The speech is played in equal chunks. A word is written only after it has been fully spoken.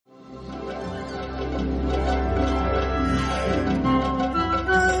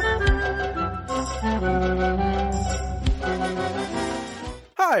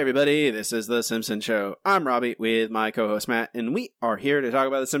everybody, this is The Simpsons Show. I'm Robbie with my co-host Matt, and we are here to talk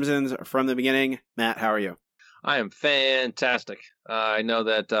about The Simpsons from the beginning. Matt, how are you? I am fantastic. I know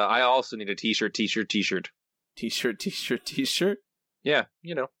that I also need a t-shirt. T-shirt? Yeah,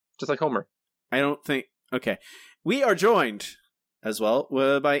 just like Homer. I don't think... Okay. We are joined, as well,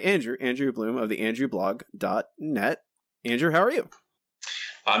 by Andrew Bloom of the andrewblog.net. Andrew, how are you?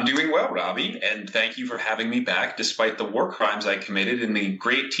 I'm doing well, Robbie, and thank you for having me back despite the war crimes I committed in the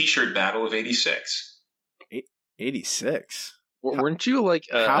great t-shirt battle of 86. 86? Weren't you like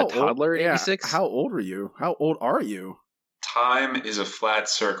a toddler in 86? How old were you? How old are you? Time is a flat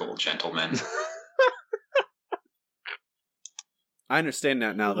circle, gentlemen. I understand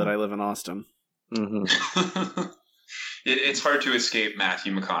that now that I live in Austin. Mm-hmm. It's hard to escape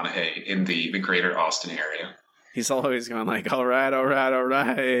Matthew McConaughey in the greater Austin area. He's always going like, all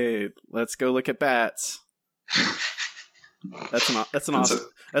right, let's go look at bats. That's one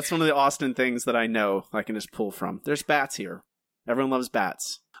of the Austin things that I know I can just pull from. There's bats here. Everyone loves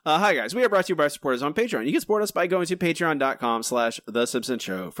bats. Hi guys, we are brought to you by supporters on Patreon. You can support us by going to patreon.com/The Simpsons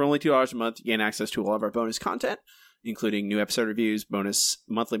Show. For only $2 a month, you gain access to all of our bonus content, including new episode reviews,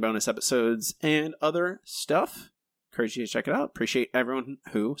 monthly bonus episodes, and other stuff. Encourage you to check it out. Appreciate everyone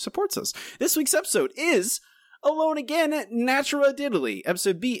who supports us. This week's episode is Alone Again, Natura-Diddily,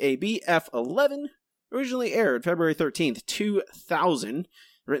 episode BABF11, originally aired February 13th, 2000,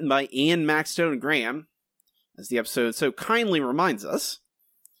 written by Ian Maxtone Graham, as the episode so kindly reminds us.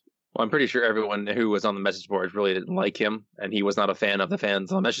 Well, I'm pretty sure everyone who was on the message boards really didn't like him, and he was not a fan of the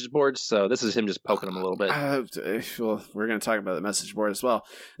fans on the message boards, so this is him just poking them a little bit. Well, we're going to talk about the message board as well.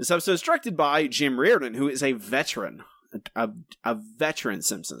 This episode is directed by Jim Reardon, who is a veteran, a veteran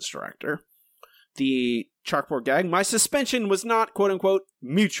Simpsons director. The chalkboard gag, my suspension was not, quote-unquote,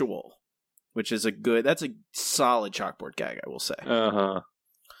 mutual, which is that's a solid chalkboard gag, I will say.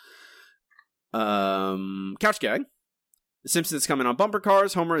 Couch gag. The Simpsons come in on bumper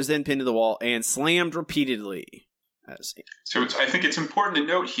cars. Homer is then pinned to the wall and slammed repeatedly. So I think it's important to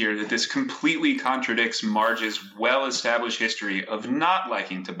note here that this completely contradicts Marge's well-established history of not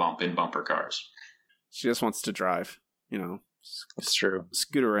liking to bump in bumper cars. She just wants to drive, It's true.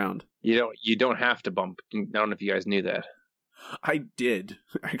 Scoot around. You don't have to bump. I don't know if you guys knew that. I did,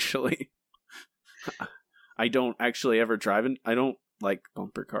 actually. I don't actually ever drive, and I don't like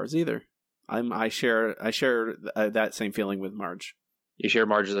bumper cars either. I share that same feeling with Marge. You share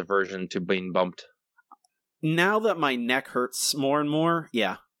Marge's aversion to being bumped. Now that my neck hurts more and more,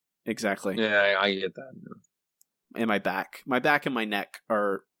 yeah, exactly. Yeah, I get that. And my back and my neck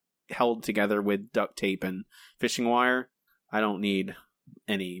are held together with duct tape and fishing wire. I don't need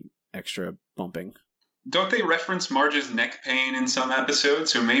any extra bumping. Don't they reference Marge's neck pain in some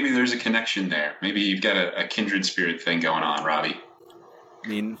episodes? So maybe there's a connection there. Maybe you've got a kindred spirit thing going on, Robbie. I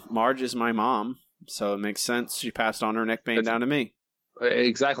mean, Marge is my mom, so it makes sense. She passed on her neck pain down to me.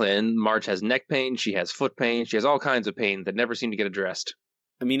 Exactly, and Marge has neck pain, she has foot pain, she has all kinds of pain that never seem to get addressed.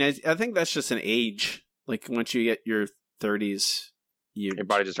 I mean, I think that's just an age. Like, once you get your 30s, your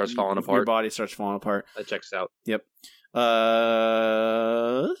body just starts falling apart. Your body starts falling apart. That checks out. Yep.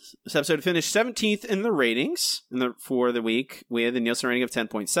 This episode finished 17th in the ratings for the week with a Nielsen rating of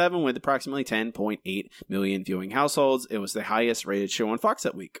 10.7 with approximately 10.8 million viewing households. It was the highest rated show on Fox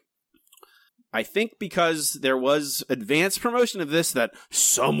that week. I think because there was advanced promotion of this that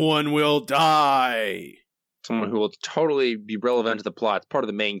someone will die. Someone who will totally be relevant to the plot. It's part of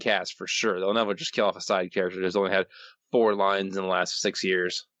the main cast for sure. They'll never just kill off a side character who's only had 4 lines in the last 6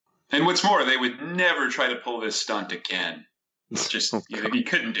 years. And what's more, they would never try to pull this stunt again. It's just, he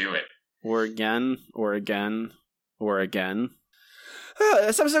couldn't do it. Or again.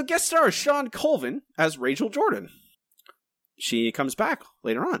 This episode guest stars Sean Colvin as Rachel Jordan. She comes back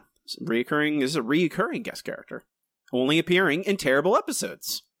later on. This is a reoccurring guest character, only appearing in terrible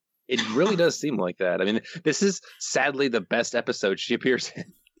episodes. It really does seem like that. I mean, this is sadly the best episode she appears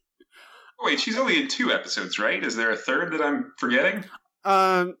in. Wait, she's only in 2 episodes, right? Is there a third that I'm forgetting?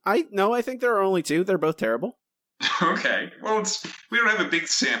 I think there are only 2. They're both terrible. Okay. Well, we don't have a big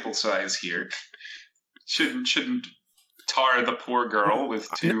sample size here. Shouldn't tar the poor girl with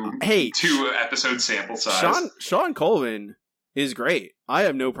 2 episode sample size. Sean Colvin is great. I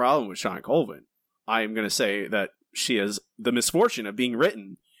have no problem with Sean Colvin. I am going to say that she has the misfortune of being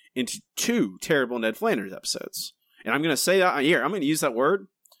written into 2 terrible Ned Flanders episodes. And I'm going to say that here. I'm going to use that word.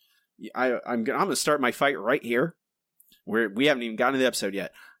 I'm going to start my fight right here. We haven't even gotten to the episode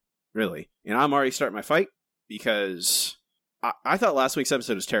yet, really. And I'm already starting my fight because I thought last week's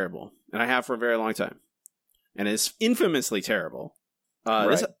episode was terrible. And I have for a very long time. And it's infamously terrible.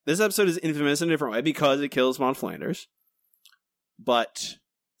 This episode is infamous in a different way because it kills Ned Flanders. But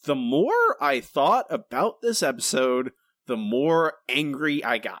the more I thought about this episode, the more angry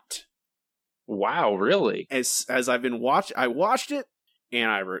I got. Wow, really? As I've been I watched it, and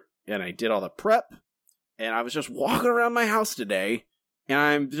I did all the prep, and I was just walking around my house today, and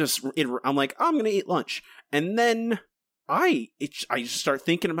I'm like, I'm gonna eat lunch, and then I just start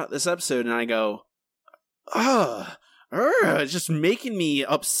thinking about this episode, and I go, it's just making me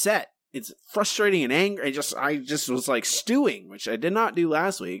upset. It's frustrating and angry. I just was like stewing, which I did not do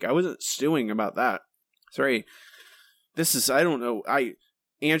last week. I wasn't stewing about that. Sorry. I don't know.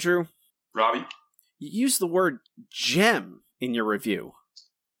 Andrew? Robbie? You used the word gem in your review.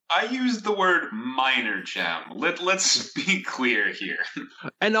 I used the word minor gem. Let's be clear here.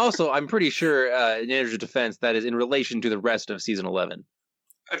 And also, I'm pretty sure, in Andrew's defense, that is in relation to the rest of season 11.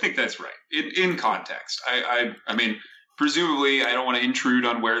 I think that's right. In context. I mean, presumably, I don't want to intrude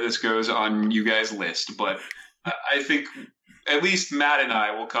on where this goes on you guys' list, but I think at least Matt and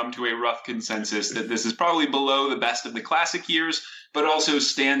I will come to a rough consensus that this is probably below the best of the classic years, but also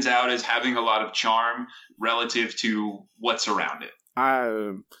stands out as having a lot of charm relative to what's around it.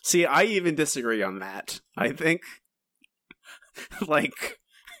 See, I even disagree on that. I think, like,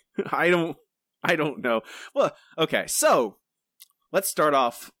 I don't know. Well, okay, so let's start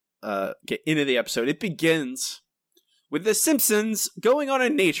off, get into the episode. It begins with the Simpsons going on a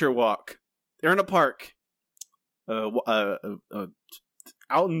nature walk. They're in a park, out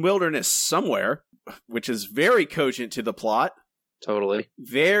in wilderness somewhere, which is very cogent to the plot. Totally.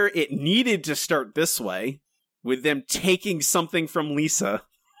 It needed to start this way, with them taking something from Lisa.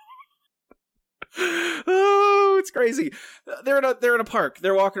 Oh, it's crazy. They're in a park.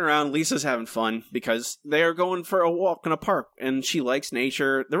 They're walking around. Lisa's having fun because they're going for a walk in a park, and she likes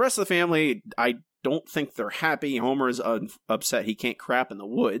nature. The rest of the family, I don't think they're happy. Homer's upset he can't crap in the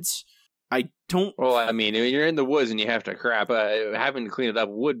woods. Well, I mean, when you're in the woods and you have to crap, having to clean it up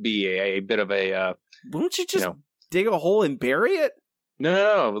would be a bit of a... Won't you just dig a hole and bury it?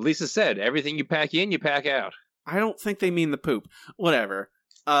 No. Lisa said, everything you pack in, you pack out. I don't think they mean the poop. Whatever.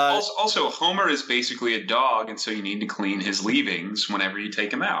 Also, Homer is basically a dog, and so you need to clean his leavings whenever you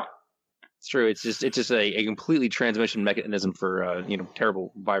take him out. It's true. It's just a completely transmission mechanism for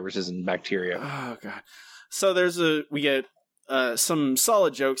terrible viruses and bacteria. Oh god. So we get some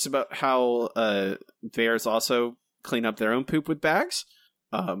solid jokes about how bears also clean up their own poop with bags.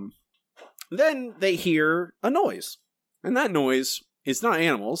 Then they hear a noise, and that noise is not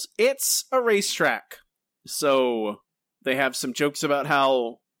animals; it's a racetrack. So they have some jokes about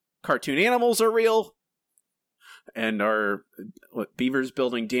how cartoon animals are real and are beavers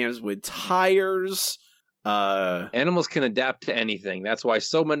building dams with tires. Animals can adapt to anything. That's why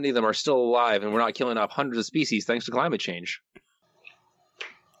so many of them are still alive, and we're not killing off hundreds of species thanks to climate change.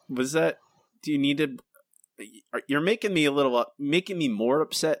 Was that? Do you need to? You're making me more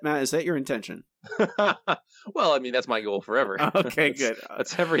upset, Matt. Is that your intention? Well, I mean, that's my goal forever. Okay, good.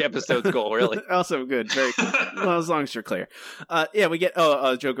 That's every episode's goal, really. Also good. Very well, as long as you're clear. Yeah, we get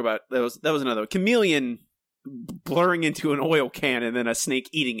a joke about that was another chameleon blurring into an oil can and then a snake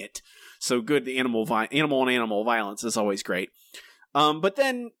eating it. So good. The animal on animal violence is always great. But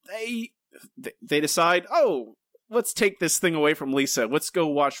then they decide, let's take this thing away from Lisa. Let's go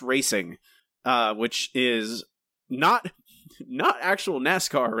watch racing, which is not actual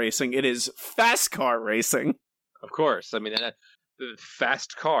NASCAR racing. It is fast car racing. Of course. I mean,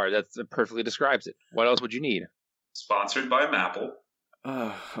 fast car, that perfectly describes it. What else would you need? Sponsored by Maple.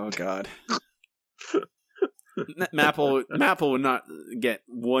 Oh God. Maple would not get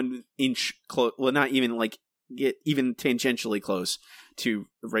 1 inch close. Well, not even get even tangentially close to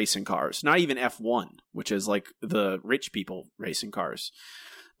racing cars. Not even F1, which is like the rich people racing cars.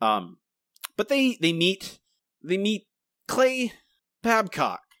 But they meet Clay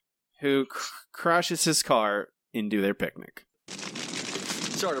Babcock, who crashes his car into their picnic.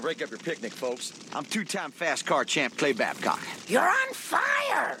 Sorry to break up your picnic, folks. I'm two-time fast car champ Clay Babcock. You're on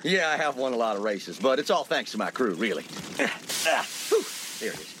fire! Yeah, I have won a lot of races, but it's all thanks to my crew, really. There it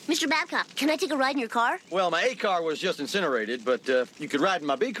is. Mr. Babcock, can I take a ride in your car? Well, my A car was just incinerated, but you could ride in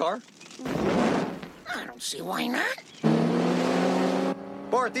my B car. I don't see why not.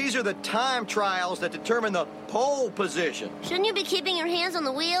 Bart, these are the time trials that determine the pole position. Shouldn't you be keeping your hands on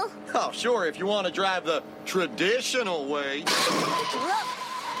the wheel? Oh, sure, if you want to drive the traditional way.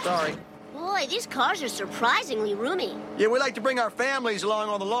 Sorry. Boy, these cars are surprisingly roomy. Yeah, we like to bring our families along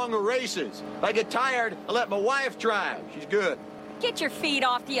on the longer races. If I get tired, I let my wife drive. She's good. Get your feet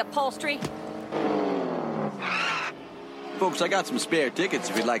off the upholstery. Folks, I got some spare tickets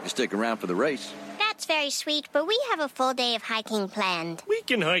if you'd like to stick around for the race. That's very sweet, but we have a full day of hiking planned. We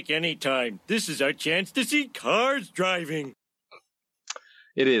can hike anytime. This is our chance to see cars driving.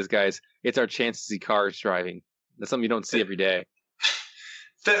 It is, guys. It's our chance to see cars driving. That's something you don't see every day.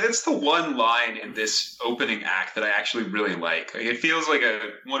 That's the one line in this opening act that I actually really like. It feels like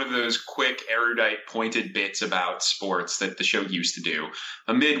one of those quick, erudite, pointed bits about sports that the show used to do,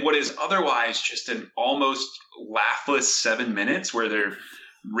 amid what is otherwise just an almost laughless 7 minutes where they're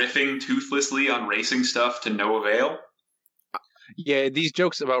riffing toothlessly on racing stuff to no avail. Yeah, these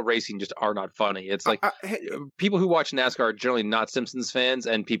jokes about racing just are not funny. It's like people who watch NASCAR are generally not Simpsons fans,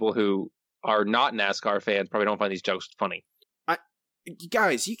 and people who are not NASCAR fans probably don't find these jokes funny.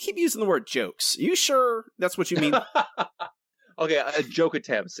 Guys, you keep using the word jokes. You sure that's what you mean? Okay, joke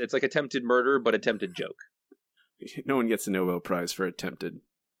attempts. It's like attempted murder, but attempted joke. No one gets a Nobel Prize for attempted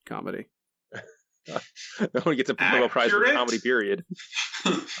comedy. No one gets a Nobel Prize for comedy, period.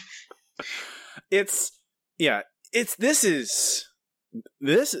 This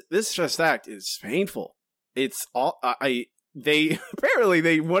first act is painful. It's all they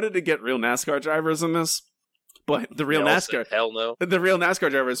wanted to get real NASCAR drivers in this. But the real NASCAR, hell no. The real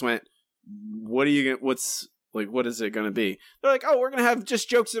NASCAR drivers went, what is it going to be? They're like, oh, we're going to have just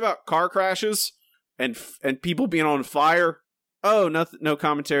jokes about car crashes and people being on fire. Oh, no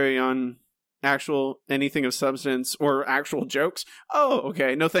commentary on actual anything of substance or actual jokes. Oh,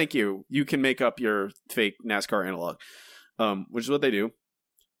 okay. No, thank you. You can make up your fake NASCAR analog, which is what they do.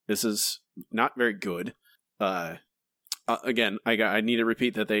 This is not very good. Again, I need to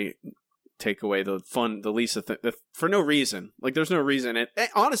repeat that they take away the fun, the Lisa for no reason. Like, there's no reason. And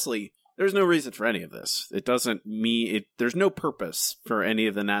honestly, there's no reason for any of this. It doesn't there's no purpose for any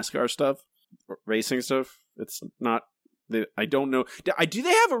of the NASCAR stuff, racing stuff. It's not. I don't know. Do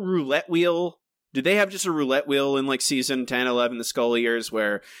they have a roulette wheel? Did they have just a roulette wheel in like season 10, 11, the Scully years,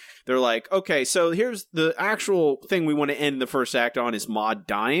 where they're like, okay, so here's the actual thing we want to end the first act on is Maude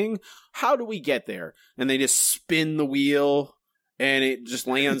dying. How do we get there? And they just spin the wheel. And it just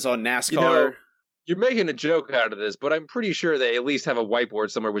lands on NASCAR. You're making a joke out of this, but I'm pretty sure they at least have a whiteboard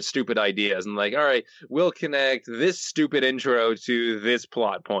somewhere with stupid ideas. And like, all right, we'll connect this stupid intro to this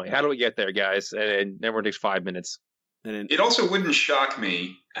plot point. How do we get there, guys? And everyone takes 5 minutes. It also wouldn't shock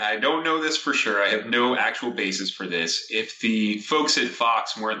me, I don't know this for sure, I have no actual basis for this, if the folks at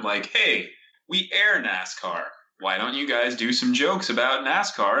Fox weren't like, hey, we air NASCAR. Why don't you guys do some jokes about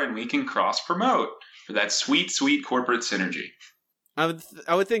NASCAR and we can cross-promote for that sweet, sweet corporate synergy?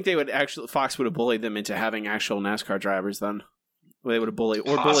 I would think they would Fox would have bullied them into having actual NASCAR drivers then. They would have bullied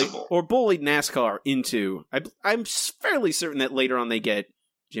NASCAR into. I'm fairly certain that later on they get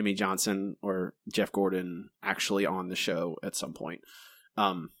Jimmy Johnson or Jeff Gordon actually on the show at some point.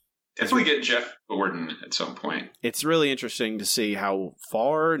 Definitely get Jeff Gordon at some point. It's really interesting to see how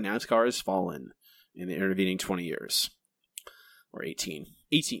far NASCAR has fallen in the intervening 20 years. Or 18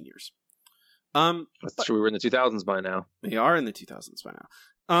 years. That's true. We're in the 2000s by now. We are in the 2000s by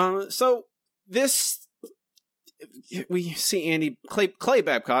now. So this, we see Clay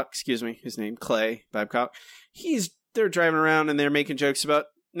Babcock, excuse me, his name, Clay Babcock. They're driving around and they're making jokes about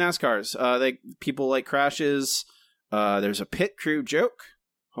NASCARs. People like crashes. There's a pit crew joke.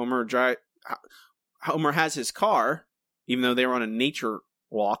 Homer has his car, even though they were on a nature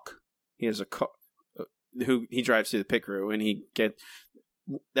walk. He has a car, who he drives to the pit crew, and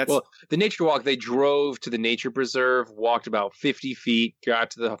the nature walk, they drove to the nature preserve, walked about 50 feet,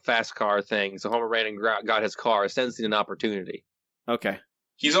 got to the fast car thing. So Homer ran and got his car, sensing an opportunity. Okay.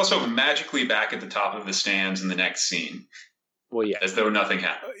 He's also magically back at the top of the stands in the next scene. Well, yeah. As though nothing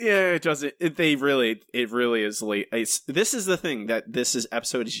happened. Yeah, it doesn't. It really is late. This is the thing that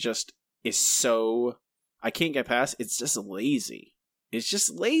episode is so, I can't get past. It's just lazy.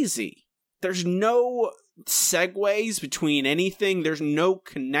 There's no segues between anything. There's no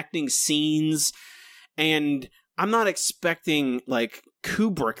connecting scenes, and I'm not expecting like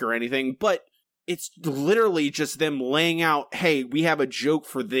Kubrick or anything, but it's literally just them laying out, hey, we have a joke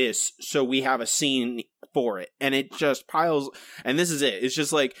for this, so we have a scene for it, and it just piles, and this is it. It's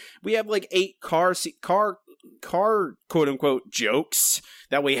just like we have like 8 car quote unquote jokes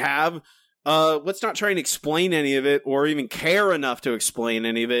that we have. Let's not try and explain any of it, or even care enough to explain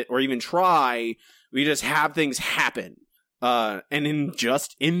any of it, or even try. We just have things happen. And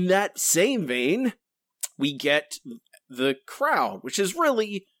in that same vein, we get the crowd, which is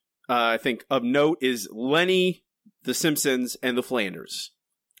really, I think, of note is Lenny, the Simpsons, and the Flanders.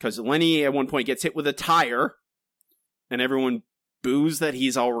 Because Lenny at one point gets hit with a tire, and everyone boos that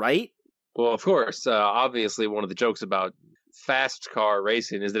he's all right. Well, of course, obviously one of the jokes about fast car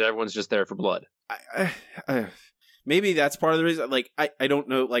racing is that everyone's just there for blood. Maybe that's part of the reason. Like, I don't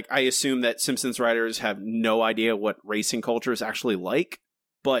know. Like, I assume that Simpsons writers have no idea what racing culture is actually like.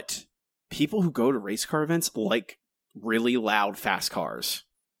 But people who go to race car events like really loud, fast cars.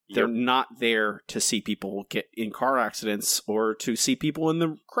 They're not there to see people get in car accidents or to see people in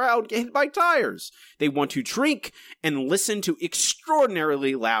the crowd get hit by tires. They want to drink and listen to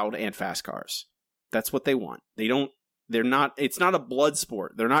extraordinarily loud and fast cars. That's what they want. They're not, it's not a blood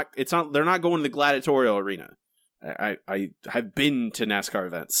sport. They're not going to the gladiatorial arena. I have been to NASCAR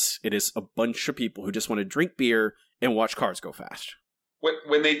events. It is a bunch of people who just want to drink beer and watch cars go fast.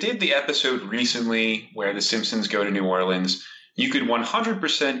 When they did the episode recently where the Simpsons go to New Orleans, you could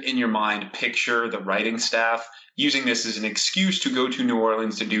 100% in your mind picture the writing staff using this as an excuse to go to New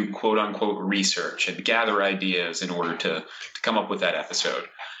Orleans to do quote-unquote research and gather ideas in order to come up with that episode.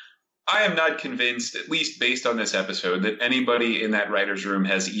 I am not convinced, at least based on this episode, that anybody in that writer's room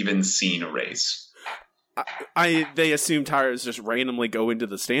has even seen a race. They assume tires just randomly go into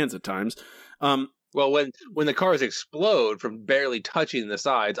the stands at times. Well, when the cars explode from barely touching the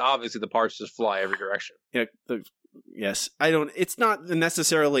sides, obviously the parts just fly every direction. Yeah, yes. It's not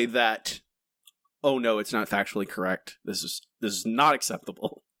necessarily that, oh no, it's not factually correct. This is not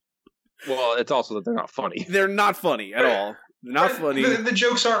acceptable. Well, it's also that they're not funny. They're not funny at all. They're not funny. The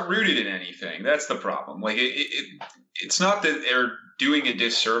jokes aren't rooted in anything. That's the problem. Like it's not that they're doing a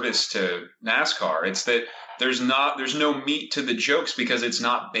disservice to NASCAR. It's that there's no meat to the jokes because it's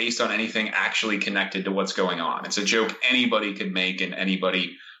not based on anything actually connected to what's going on. It's a joke anybody could make and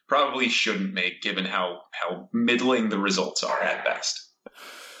anybody probably shouldn't make, given how middling the results are at best.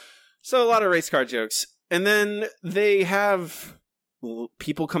 So a lot of race car jokes. And then they have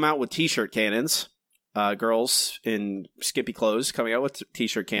people come out with t-shirt cannons. Girls in skippy clothes coming out with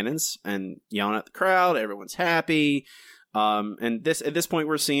t-shirt cannons and yelling at the crowd. Everyone's happy. And at this point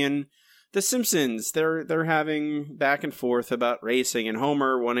we're seeing the Simpsons. They're having back and forth about racing, and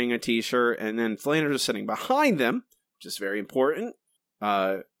Homer wanting a t-shirt, and then Flanders is sitting behind them, which is very important.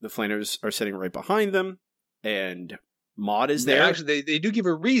 The Flanders are sitting right behind them, and Maude is there. Actually, they do give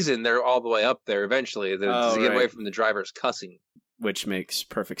a reason they're all the way up there eventually. To get away from the drivers cussing. Which makes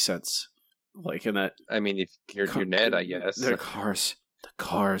perfect sense. Like in that... I mean, if you're Ned, I guess. The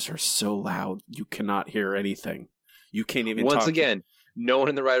cars are so loud, you cannot hear anything. You can't even Once again, no one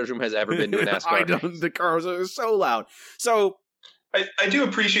in the writer's room has ever been to a NASCAR. The cars are so loud. So... I do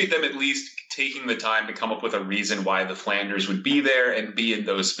appreciate them at least taking the time to come up with a reason why the Flanders would be there and be in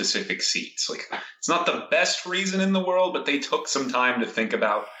those specific seats. Like, it's not the best reason in the world, but they took some time to think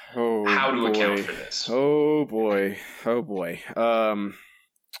about how to account for this. Oh boy.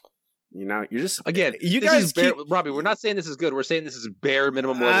 You're just... Again, you guys Robbie, we're not saying this is good. We're saying this is bare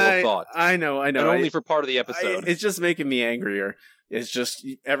minimum level of thought. I know. And only for part of the episode. It's just making me angrier. It's just,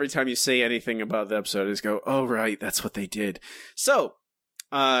 every time you say anything about the episode, I just go, oh, right, that's what they did. So,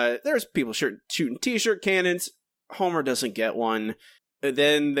 there's people shooting t-shirt cannons. Homer doesn't get one.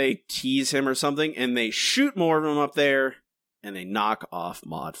 Then they tease him or something, and they shoot more of them up there, and they knock off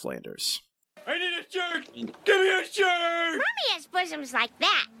Maude Flanders. I need a shirt! Give me a shirt! Mommy has bosoms like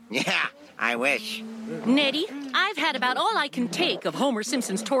that. Yeah, I wish. Neddy, I've had about all I can take of Homer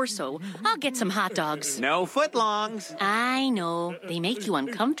Simpson's torso. I'll get some hot dogs. No footlongs. I know. They make you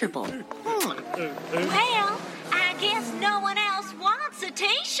uncomfortable. Well, I guess no one else wants a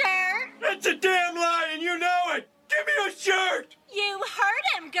t-shirt. That's a damn lie, and you know it! Give me a shirt! You heard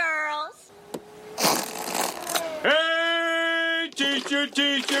him, girls. Hey! T-shirt,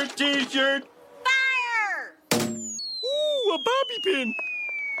 t-shirt, t-shirt! Fire! Ooh, a bobby pin!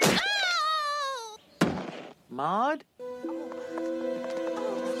 Oh! Maude?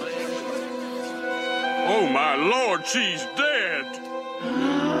 Oh, my Lord, she's dead!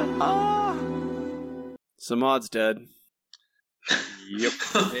 So Maude's dead. Yep.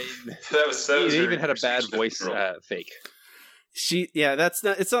 That was They very even had a bad precious. voice fake. It's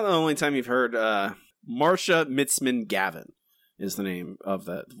not the only time you've heard Marcia Mitzman Gavin is the name of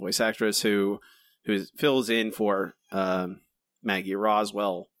the voice actress who fills in for Maggie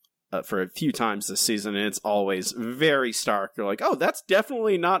Roswell for a few times this season, and it's always very stark. You're like, oh, that's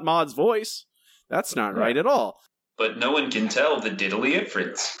definitely not Maude's voice. That's not right at all. But no one can tell the diddly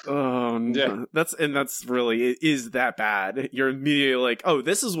difference. Oh, no. Yeah. That's really, it is that bad. You're immediately like, oh,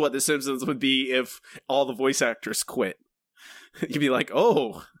 this is what The Simpsons would be if all the voice actors quit. You'd be like,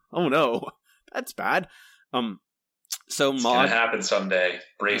 oh no, that's bad. So It's Maude, gonna happen someday.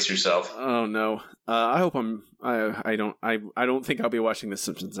 Brace yourself. oh no. I hope I don't think I'll be watching The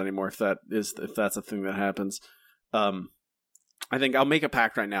Simpsons anymore if that's a thing that happens. I think I'll make a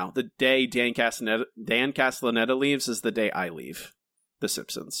pact right now. The day Dan Castellaneta leaves is the day I leave The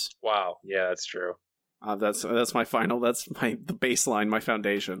Simpsons. Wow. Yeah, that's true. That's my final. That's the baseline, my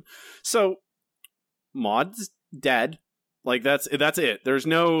foundation. So Maude's dead. Like that's it. There's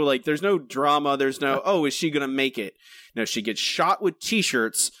no drama. There's no, oh, is she going to make it? No, she gets shot with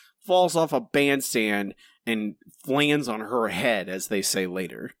t-shirts, falls off a bandstand, and lands on her head, as they say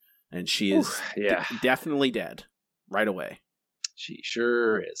later. And she is definitely dead right away. She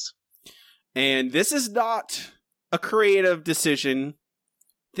sure is. And this is not a creative decision.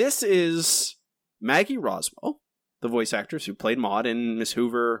 This is Maggie Roswell, the voice actress who played Maude in Miss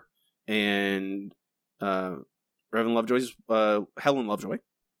Hoover and Helen Lovejoy.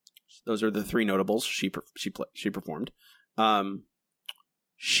 Those are the three notables she performed.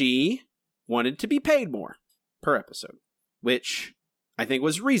 She wanted to be paid more per episode, which I think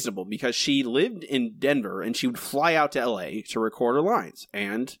was reasonable because she lived in Denver and she would fly out to LA to record her lines,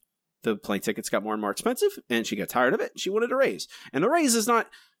 and the plane tickets got more and more expensive and she got tired of it. She wanted a raise, and the raise is not,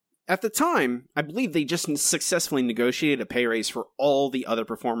 at the time, I believe they just successfully negotiated a pay raise for all the other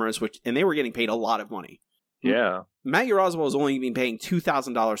performers, and they were getting paid a lot of money. Yeah. Maggie Roswell was only being paying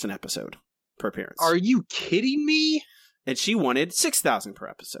 $2,000 an episode per appearance. Are you kidding me? And she wanted $6,000 per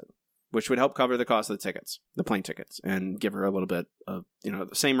episode, which would help cover the cost of the tickets, the plane tickets, and give her a little bit of, the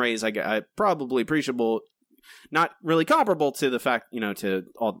same raise. I probably appreciable, not really comparable to the fact, to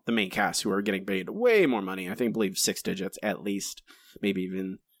all the main cast who are getting paid way more money. I believe 6 digits at least, maybe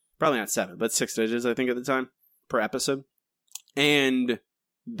even, probably not 7, but 6 digits, I think, at the time per episode. And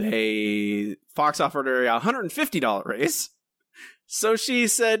Fox offered her a $150 raise. So she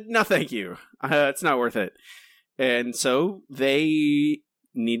said, no, thank you. It's not worth it. And so they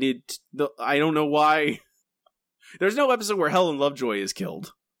needed I don't know why. There's no episode where Helen Lovejoy is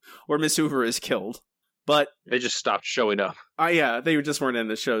killed or Miss Hoover is killed, but they just stopped showing up. They just weren't in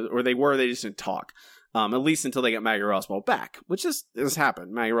the show, or they just didn't talk. At least until they get Maggie Roswell back, which has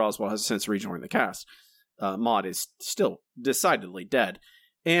happened. Maggie Roswell has since rejoined the cast. Maude is still decidedly dead.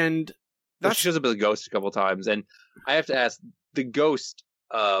 And she shows up as a ghost a couple times, and I have to ask, the ghost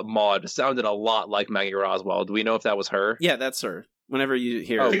Maude sounded a lot like Maggie Roswell. Do we know if that was her? Yeah, that's her. Whenever you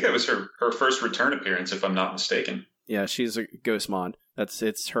hear, I think that was her first return appearance, if I'm not mistaken. Yeah, she's a ghost Maude.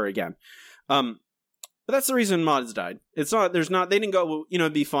 It's her again. But that's the reason Maude's died. It's not. There's not. They didn't go.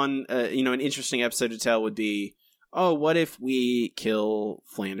 It'd be fun. An interesting episode to tell would be, oh, what if we kill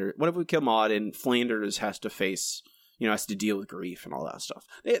Flanders? What if we kill Maude and Flanders has to face, has to deal with grief and all that stuff?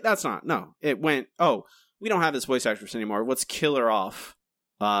 That's not. No, it went, oh, we don't have this voice actress anymore. Let's kill her off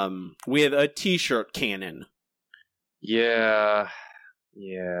with a t-shirt cannon. Yeah.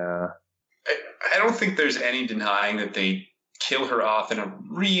 I don't think there's any denying that they kill her off in a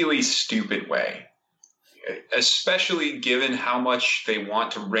really stupid way, especially given how much they want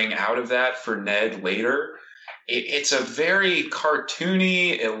to wring out of that for Ned later. It's a very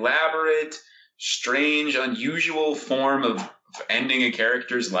cartoony, elaborate, strange, unusual form of ending a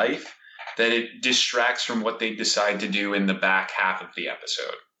character's life that it distracts from what they decide to do in the back half of the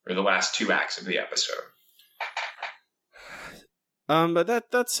episode, or the last 2 acts of the episode. But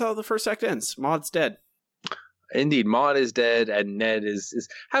that's how the first act ends. Maude's dead. Indeed, Maude is dead, and Ned is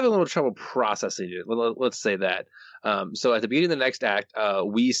having a little trouble processing it. Let's say that. So at the beginning of the next act,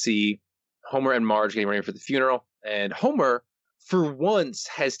 we see Homer and Marge getting ready for the funeral, and Homer, for once,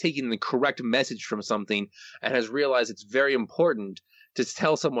 has taken the correct message from something and has realized it's very important to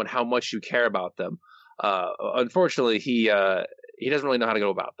tell someone how much you care about them. Unfortunately, he doesn't really know how to go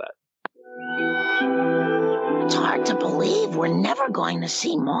about that. It's hard to believe we're never going to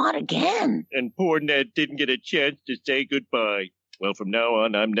see Maude again. And poor Ned didn't get a chance to say goodbye. Well, from now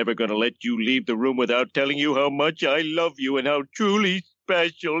on, I'm never going to let you leave the room without telling you how much I love you and how truly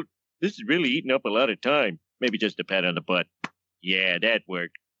special. This is really eating up a lot of time. Maybe just a pat on the butt. Yeah, that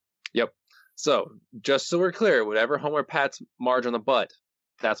worked. Yep. So, just so we're clear, whenever Homer pats Marge on the butt,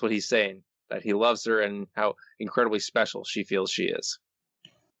 that's what he's saying. That he loves her and how incredibly special she feels she is.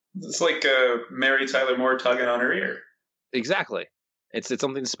 It's like Mary Tyler Moore tugging on her ear. Exactly. It's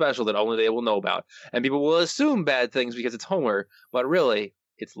something special that only they will know about. And people will assume bad things because it's Homer, but really,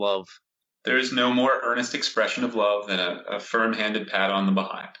 it's love. There is no more earnest expression of love than a firm-handed pat on the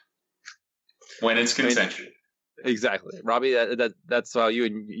behind. When it's consensual. Exactly. Robbie, that's how you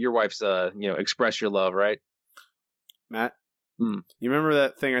and your wife's express your love, right? Matt, you remember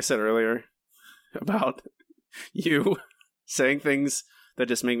that thing I said earlier about you saying things that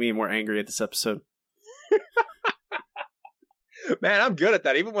just make me more angry at this episode? Man, I'm good at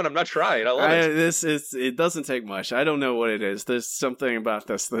that, even when I'm not trying. I love it. It doesn't take much. I don't know what it is. There's something about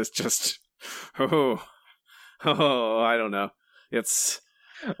this that's just I don't know. It's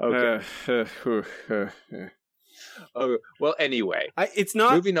okay. Well, anyway, it's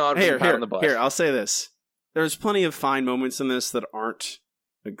not. Moving on. On the bus. Here, I'll say this: there's plenty of fine moments in this that aren't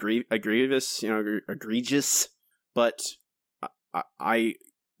egregious, but I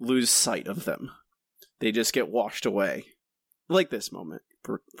lose sight of them. They just get washed away. Like this moment,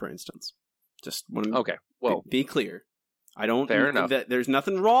 for instance. Just want to Okay, well, be clear. I don't. Fair enough. That there's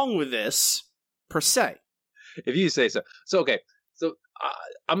nothing wrong with this per se. if you say so. So okay, so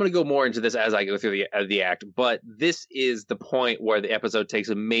I'm going to go more into this as I go through the act, but this is the point where the episode takes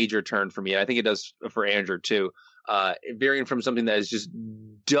a major turn for me. I think it does for Andrew too. Varying from something that is just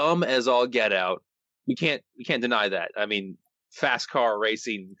dumb as all get out. We can't deny that. I mean, fast car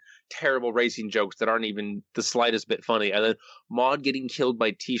racing, terrible racing jokes that aren't even the slightest bit funny, and then Maude getting killed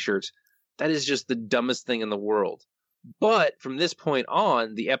by t-shirts. That is just the dumbest thing in the world. But from this point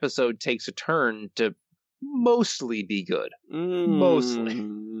on, the episode takes a turn to mostly be good. Mostly.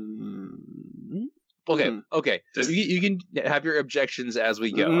 Okay. You can have your objections as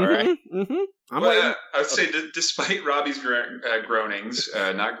we go, all right? I would say despite Robbie's groanings,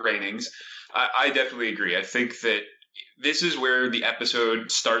 not grainings, I definitely agree. I think that this is where the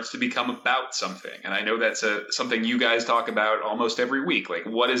episode starts to become about something. And I know that's something you guys talk about almost every week. Like,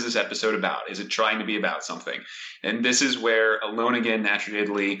 what is this episode about? Is it trying to be about something? And this is where Alone Again,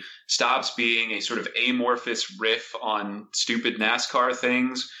 Natura-Diddily stops being a sort of amorphous riff on stupid NASCAR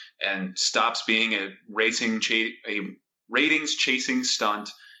things and stops being a ratings chasing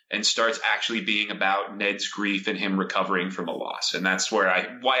stunt and starts actually being about Ned's grief and him recovering from a loss. And that's why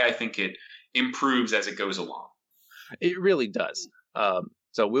I think it improves as it goes along. It really does.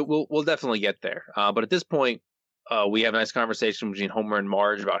 So we'll definitely get there. But at this point, we have a nice conversation between Homer and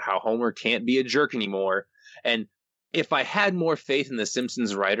Marge about how Homer can't be a jerk anymore. And if I had more faith in the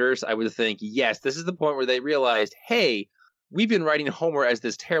Simpsons writers, I would think, yes, this is the point where they realized, hey, we've been writing Homer as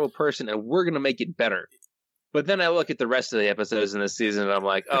this terrible person and we're going to make it better. But then I look at the rest of the episodes in this season and I'm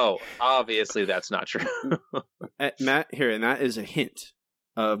like, oh, obviously that's not true. Matt, here, and that is a hint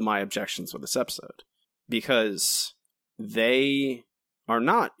of my objections with this episode. Because they are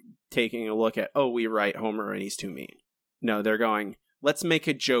not taking a look at, oh, we write Homer and he's too mean. No, they're going, let's make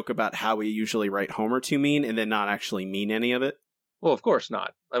a joke about how we usually write Homer too mean and then not actually mean any of it. Well, of course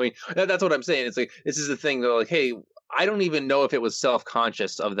not. I mean, that's what I'm saying. It's like, this is the thing. They're like, hey, I don't even know if it was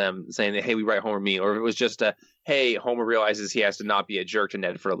self-conscious of them saying that, hey, we write Homer mean, or if it was just hey, Homer realizes he has to not be a jerk to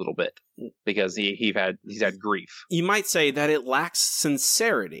Ned for a little bit because he's had grief. You might say that it lacks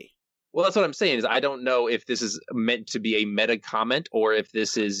sincerity. Well, that's what I'm saying. Is I don't know if this is meant to be a meta comment or if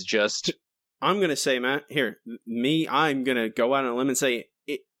this is just. I'm going to say, Matt, I'm going to go out on a limb and say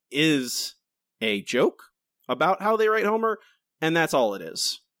it is a joke about how they write Homer, and that's all it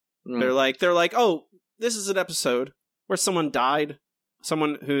is. They're like, oh, this is an episode where someone died,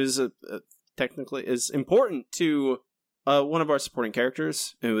 someone who's technically is important to one of our supporting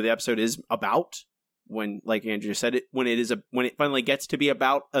characters, who the episode is about. When, like Andrew said, when it finally gets to be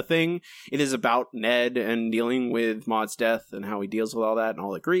about a thing, it is about Ned and dealing with Maude's death and how he deals with all that and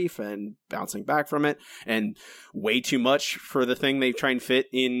all the grief and bouncing back from it, and way too much for the thing they try and fit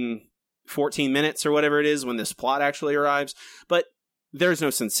in 14 minutes or whatever it is when this plot actually arrives. But there's no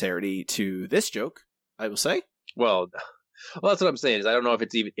sincerity to this joke, I will say. Well, that's what I'm saying. Is I don't know if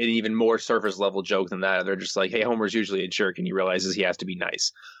it's an even more surface level joke than that. They're just like, hey, Homer's usually a jerk and he realizes he has to be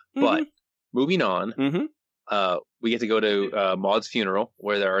nice. But moving on, we get to go to Maude's funeral,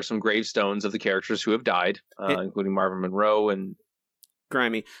 where there are some gravestones of the characters who have died, including Marvin Monroe and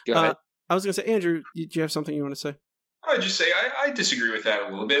Grimy. Go ahead. I was going to say, Andrew, do you have something you want to say? I would just say I disagree with that a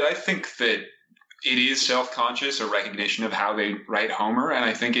little bit. I think that it is self-conscious, a recognition of how they write Homer, and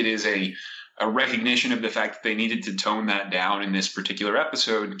I think it is a recognition of the fact that they needed to tone that down in this particular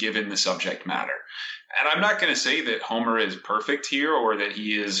episode, given the subject matter. And I'm not going to say that Homer is perfect here or that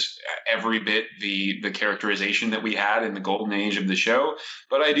he is every bit the characterization that we had in the golden age of the show,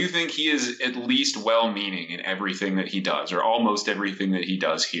 but I do think he is at least well-meaning in everything that he does, or almost everything that he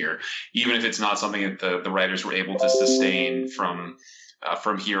does here, even if it's not something that the writers were able to sustain from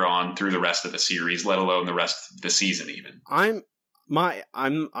here on through the rest of the series, let alone the rest of the season even. I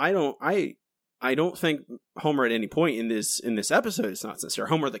don't think Homer at any point in this episode is not sincere.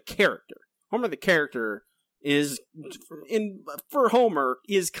 Homer the character is for Homer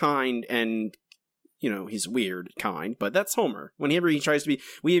is kind, and he's weird kind, but that's Homer. Whenever he tries to be,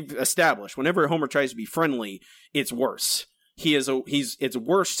 we've established whenever Homer tries to be friendly, it's worse. It's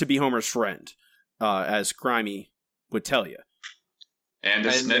worse to be Homer's friend, as Grimy would tell you, and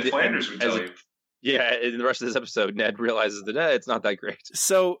as Ned Flanders would tell you. Yeah, in the rest of this episode, Ned realizes that it's not that great.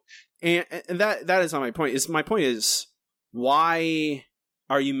 So, and that is not my point. My point is, why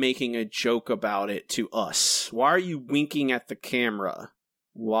are you making a joke about it to us? Why are you winking at the camera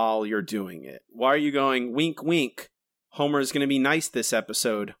while you're doing it? Why are you going, wink, wink, Homer's going to be nice this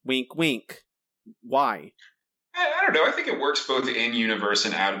episode, wink, wink? Why? I don't know. I think it works both in universe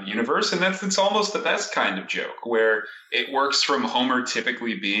and out of universe, and it's almost the best kind of joke where it works from Homer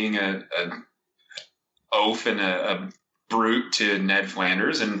typically being an oaf and a brute to Ned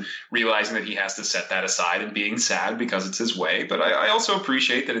Flanders and realizing that he has to set that aside and being sad because it's his way. But I also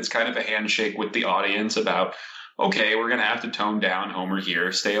appreciate that it's kind of a handshake with the audience about, okay, we're going to have to tone down Homer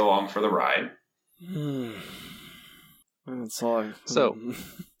here, stay along for the ride. That's all. So,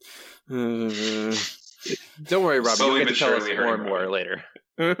 don't worry, Robbie. You'll get to tell us more and more later.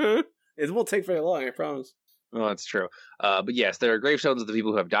 It won't take very long, I promise. Well, that's true. But yes, there are gravestones of the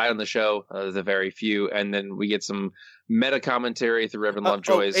people who have died on the show, the very few, and then we get some meta commentary through Reverend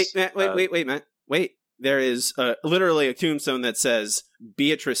Lovejoy's. Wait, Matt. Wait. There is literally a tombstone that says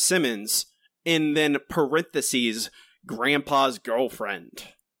Beatrice Simmons, and then parentheses, Grandpa's girlfriend.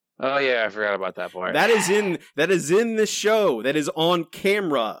 Oh yeah, I forgot about that part. That is in the show. That is on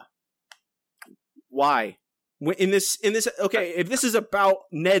camera. Why? In this, okay, if this is about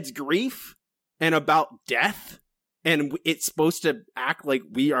Ned's grief and about death, and it's supposed to act like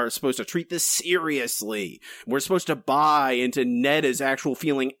we are supposed to treat this seriously, we're supposed to buy into Ned as actual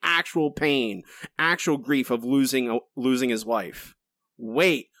feeling, actual pain, actual grief of losing his wife.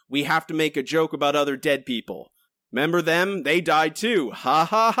 Wait, we have to make a joke about other dead people. Remember them? They died too. Ha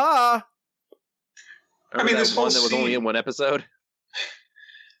ha ha. I mean, this whole one that was only in one episode.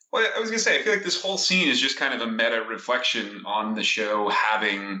 Well, I was going to say, I feel like this whole scene is just kind of a meta reflection on the show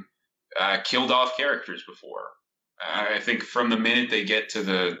having killed off characters before. I think from the minute they get to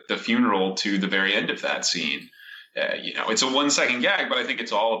the funeral to the very end of that scene, it's a 1 second gag, but I think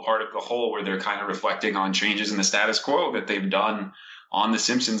it's all a part of the whole where they're kind of reflecting on changes in the status quo that they've done on The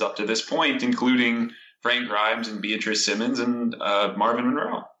Simpsons up to this point, including Frank Grimes and Beatrice Simmons and Marvin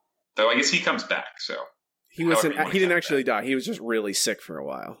Monroe. Though I guess he comes back, so. He didn't actually die. He was just really sick for a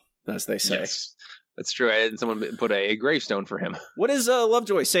while, as they say. Yes, that's true. And someone put a gravestone for him. What does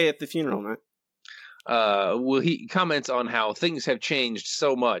Lovejoy say at the funeral, Matt? Well, he comments on how things have changed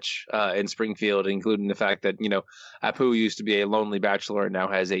so much in Springfield, including the fact that, Apu used to be a lonely bachelor and now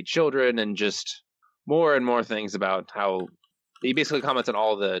has 8 children, and just more and more things about how he basically comments on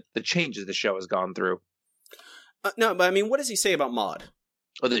all the changes the show has gone through. No, but I mean, what does he say about Maude?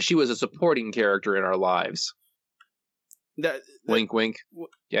 Oh, that she was a supporting character in our lives. Wink, wink.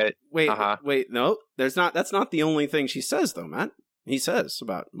 Get it? Wait, no. That's not the only thing she says, though, Matt. He says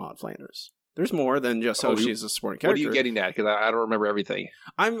about Maude Flanders. There's more than just she's a supporting character. What are you getting at? Because I don't remember everything.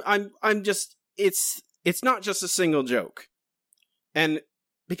 I'm just. It's not just a single joke, and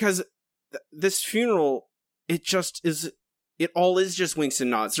because this funeral, it all is just winks and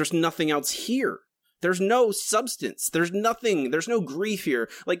nods. There's nothing else here. There's no substance. There's nothing. There's no grief here.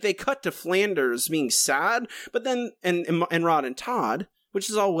 Like, they cut to Flanders being sad, but then and Rod and Todd, which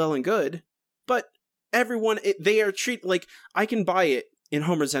is all well and good, but everyone they are treated like, I can buy it in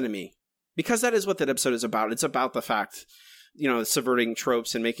Homer's Enemy, because that is what that episode is about. It's about the fact, subverting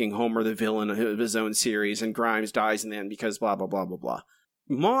tropes and making Homer the villain of his own series, and Grimes dies in the end because blah blah blah blah blah.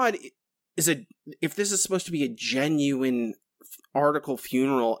 Maude is if this is supposed to be a genuine article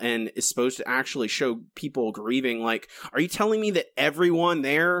funeral and is supposed to actually show people grieving, like, are you telling me that everyone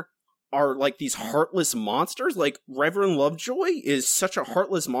there are like these heartless monsters? Like, Reverend Lovejoy is such a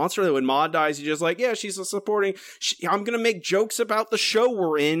heartless monster that when Maude dies, he's just like, yeah, she's a supporting. I'm gonna make jokes about the show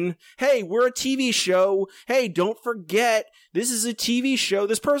we're in. Hey, we're a TV show. Hey, don't forget, this is a TV show.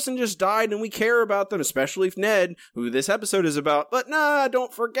 This person just died and we care about them, especially if Ned, who this episode is about. But nah,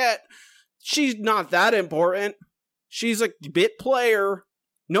 don't forget, she's not that important. She's a bit player.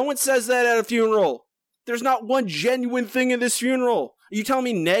 No one says that at a funeral. There's not one genuine thing in this funeral. You telling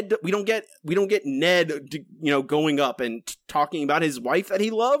me Ned? We don't get Ned, going up and talking about his wife that he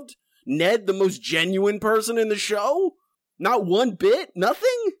loved. Ned, the most genuine person in the show. Not one bit.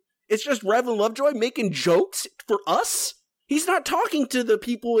 Nothing. It's just Reverend Lovejoy making jokes for us. He's not talking to the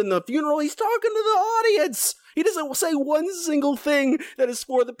people in the funeral. He's talking to the audience. He doesn't say one single thing that is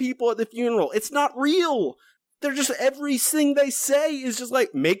for the people at the funeral. It's not real. They're just, everything they say is just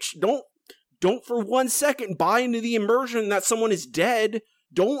like, don't for 1 second buy into the immersion that someone is dead.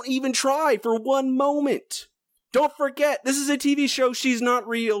 Don't even try for one moment. Don't forget, this is a TV show. She's not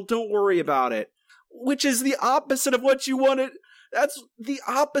real. Don't worry about it. Which is the opposite of what you wanted. That's the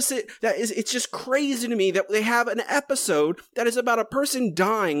opposite. It's just crazy to me that they have an episode that is about a person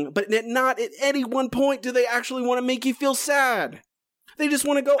dying, but not at any one point do they actually want to make you feel sad. They just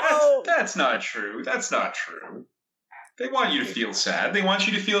want to go, That's not true. That's not true. They want you to feel sad. They want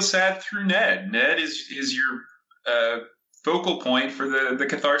you to feel sad through Ned. Ned is your focal point for the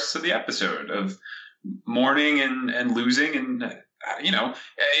catharsis of the episode, of mourning and losing and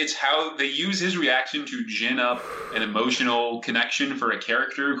it's how they use his reaction to gin up an emotional connection for a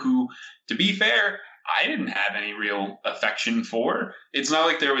character who, to be fair, I didn't have any real affection for. It's not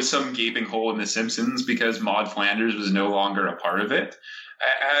like there was some gaping hole in The Simpsons because Ned Flanders was no longer a part of it.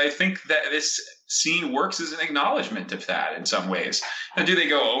 I think that this scene works as an acknowledgement of that in some ways. Now, do they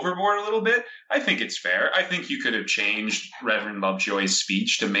go overboard a little bit? I think it's fair. I think you could have changed Reverend Lovejoy's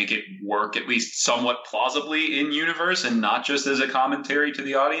speech to make it work at least somewhat plausibly in universe and not just as a commentary to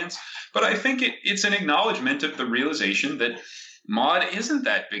the audience. But I think it's an acknowledgement of the realization that Maude isn't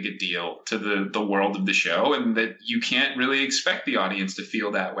that big a deal to the world of the show, and that you can't really expect the audience to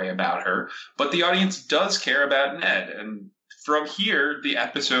feel that way about her. But the audience does care about Ned, and from here, the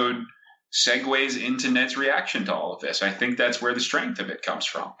episode segues into Ned's reaction to all of this. I think that's where the strength of it comes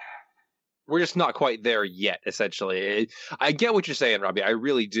from. We're just not quite there yet, essentially. I get what you're saying, Robbie. I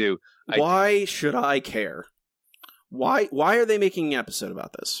really do. Why should I care? Why are they making an episode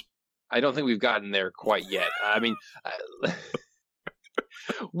about this? I don't think we've gotten there quite yet. I mean,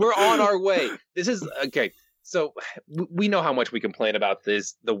 we're on our way. This is okay. So we know how much we complain about the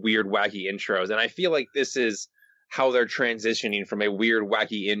weird, wacky intros, and I feel like this is how they're transitioning from a weird,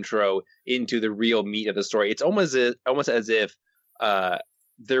 wacky intro into the real meat of the story. It's almost as if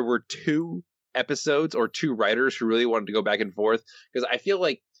there were two episodes or two writers who really wanted to go back and forth, because I feel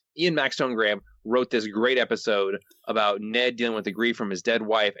like Ian Maxtone Graham wrote this great episode about Ned dealing with the grief from his dead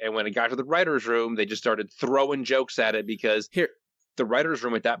wife, and when it got to the writer's room, they just started throwing jokes at it because the writer's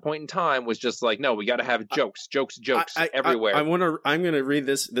room at that point in time was just like, no, we got to have jokes everywhere. I'm going to read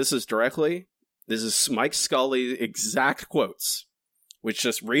this. This is Mike Scully's exact quotes, which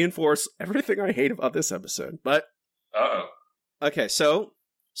just reinforce everything I hate about this episode. But okay, so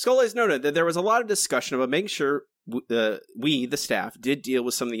Scully has noted that there was a lot of discussion about making sure we, the staff, did deal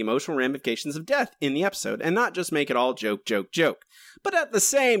with some of the emotional ramifications of death in the episode, and not just make it all joke. But at the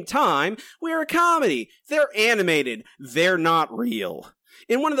same time, we're a comedy. They're animated. They're not real.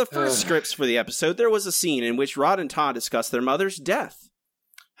 In one of the first scripts for the episode, there was a scene in which Rod and Todd discussed their mother's death.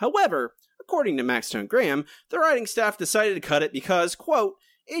 However, according to Maxtone Graham, the writing staff decided to cut it because, quote,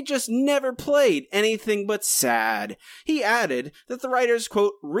 it just never played anything but sad. He added that the writers,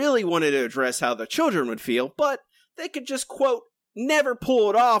 quote, really wanted to address how the children would feel, but they could just, quote, never pull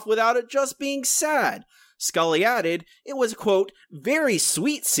it off without it just being sad. Scully added it was, quote, very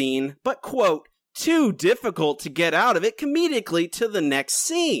sweet scene, but, quote, too difficult to get out of it comedically to the next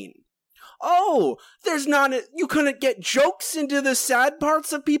scene. Oh, you couldn't get jokes into the sad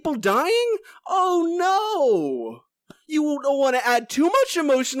parts of people dying? Oh no! You don't want to add too much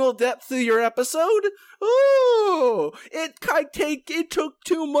emotional depth to your episode? Oh, it took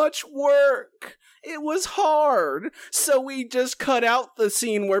too much work. It was hard, so we just cut out the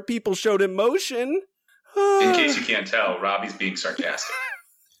scene where people showed emotion. In case you can't tell, Robbie's being sarcastic.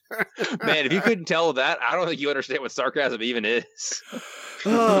 Man, if you couldn't tell that, I don't think you understand what sarcasm even is.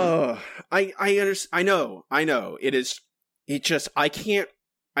 Oh, I know.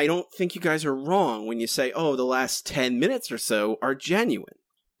 I don't think you guys are wrong when you say, oh, the last 10 minutes or so are genuine.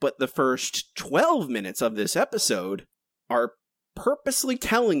 But the first 12 minutes of this episode are purposely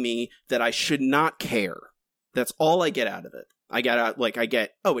telling me that I should not care. That's all I get out of it.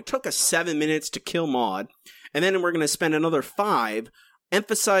 It took us 7 minutes to kill Maude, and then we're going to spend another 5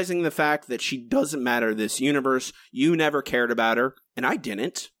 emphasizing the fact that she doesn't matter this universe. You never cared about her, and I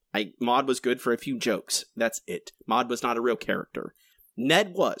didn't. Maude was good for a few jokes. That's it. Maude was not a real character.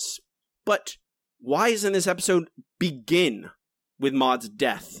 Ned was. But why doesn't this episode begin with Maude's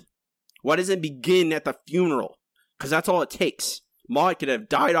death? Why doesn't it begin at the funeral? Because that's all it takes. Maude could have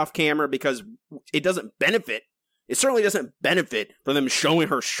died off camera because it doesn't benefit. It certainly doesn't benefit from them showing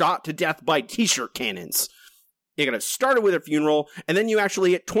her shot to death by t-shirt cannons. You could have started with her funeral, and then you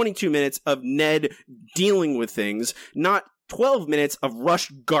actually get 22 minutes of Ned dealing with things, not 12 minutes of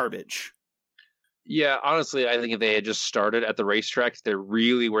rushed garbage. Yeah, honestly, I think if they had just started at the racetrack, they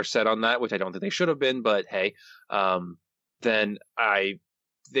really were set on that, which I don't think they should have been, but hey, then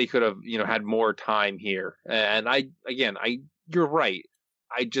they could have, had more time here. And you're right.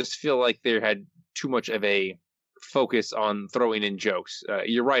 I just feel like they had too much of a focus on throwing in jokes.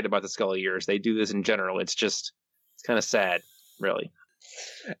 You're right about the Scully years. They do this in general. It's kind of sad, really.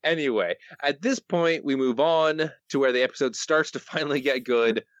 Anyway, at this point, we move on to where the episode starts to finally get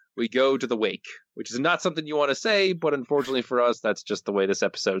good. We go to the wake, which is not something you want to say, but unfortunately for us, that's just the way this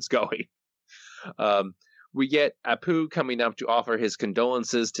episode's going. We get Apu coming up to offer his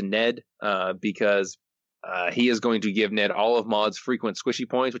condolences to Ned because he is going to give Ned all of Maude's frequent squishy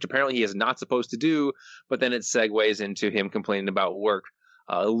points, which apparently he is not supposed to do, but then it segues into him complaining about work.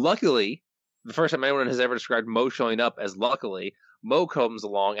 Luckily, the first time anyone has ever described Mo showing up as luckily, Mo comes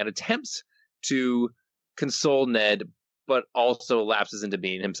along and attempts to console Ned, but also lapses into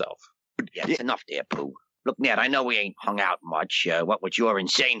being himself. Yeah, it's enough there, Pooh. Look, Ned, I know we ain't hung out much, what with your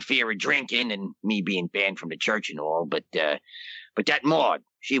insane fear of drinking and me being banned from the church and all, but that Maud,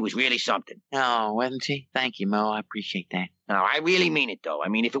 she was really something. Oh, wasn't she? Thank you, Mo. I appreciate that. No, I really mean it, though. I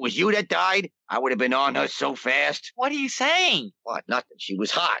mean, if it was you that died, I would have been on her so fast. What are you saying? What? Nothing. She was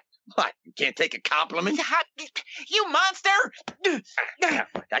hot. What? You can't take a compliment? Hot, you monster!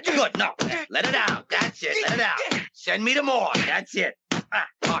 That's good. No, let it out. That's it. Let it out. Send me the more. That's it.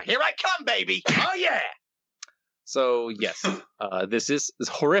 Oh, here I come, baby. Oh, yeah. So, yes, this is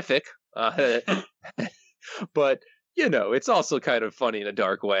horrific, but, you know, it's also kind of funny in a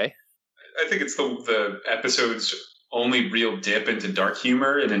dark way. I think it's the episode's only real dip into dark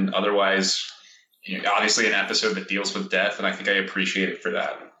humor in an otherwise, obviously an episode that deals with death, and I think I appreciate it for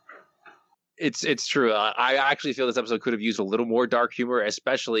that. It's true. I actually feel this episode could have used a little more dark humor,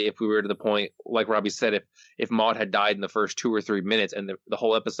 especially if we were to the point, like Robbie said, if Maud had died in the first 2 or 3 minutes and the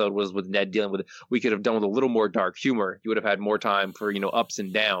whole episode was with Ned dealing with it, we could have done with a little more dark humor. You would have had more time for, ups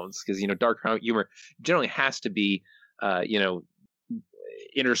and downs, because, dark humor generally has to be,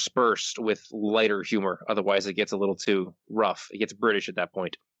 interspersed with lighter humor. Otherwise, it gets a little too rough. It gets British at that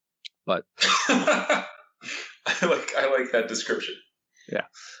point. But I like that description. Yeah.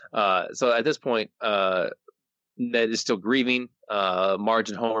 So at this point, Ned is still grieving. Marge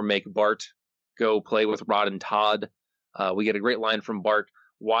and Homer make Bart go play with Rod and Todd. We get a great line from Bart.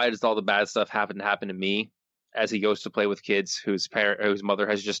 Why does all the bad stuff happen to me? As he goes to play with kids whose mother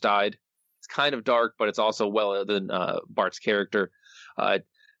has just died. It's kind of dark, but it's also well than Bart's character.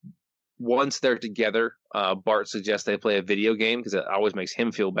 Once they're together, Bart suggests they play a video game because it always makes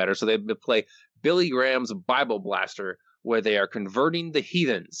him feel better. So they play Billy Graham's Bible Blaster, where they are converting the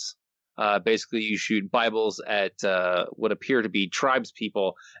heathens. Basically, you shoot Bibles at what appear to be tribes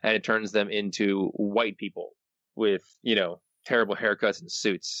people, and it turns them into white people with, terrible haircuts and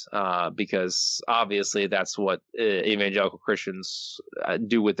suits, because obviously that's what evangelical Christians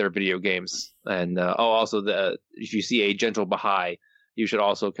do with their video games. And also, if you see a gentle Baha'i, you should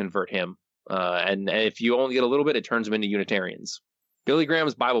also convert him. And if you only get a little bit, it turns them into Unitarians. Billy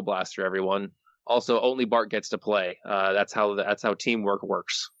Graham's Bible Blaster, everyone. Also, only Bart gets to play. That's how teamwork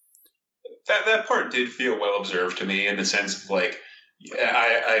works. That part did feel well observed to me in the sense of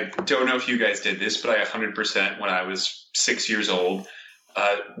I don't know if you guys did this, but I 100% when I was 6 years old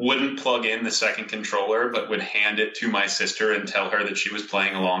wouldn't plug in the second controller, but would hand it to my sister and tell her that she was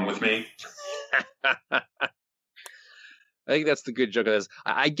playing along with me. I think that's the good joke of this.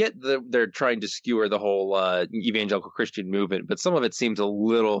 I get they're trying to skewer the whole evangelical Christian movement, but some of it seems a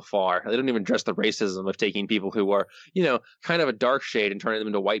little far. They don't even address the racism of taking people who are, kind of a dark shade and turning them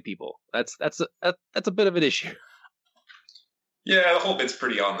into white people. That's a bit of an issue. Yeah, the whole bit's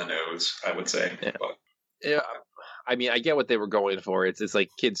pretty on the nose, I would say. Yeah. Yeah, I mean, I get what they were going for. It's like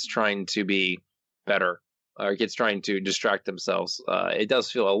kids trying to be better, or kids trying to distract themselves. It does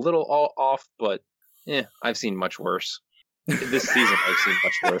feel a little off, but I've seen much worse. This season, I've seen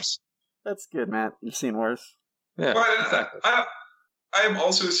much worse. That's good, Matt. You've seen worse. Yeah, but exactly. I am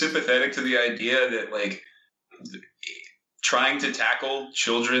also sympathetic to the idea that, trying to tackle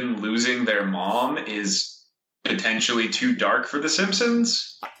children losing their mom is potentially too dark for The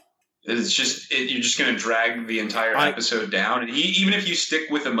Simpsons. It's just you're just going to drag the entire episode down. And even if you stick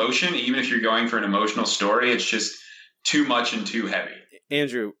with emotion, even if you're going for an emotional story, it's just too much and too heavy.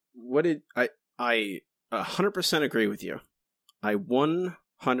 Andrew, what did I 100% agree with you. I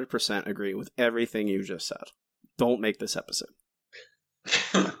 100% agree with everything you just said. Don't make this episode.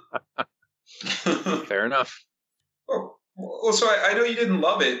 Fair enough. Oh, well, so I know you didn't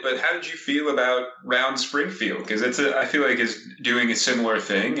love it, but how did you feel about Round Springfield? Because I feel like it's doing a similar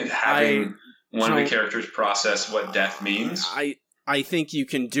thing, having one of the characters process what death means. I think you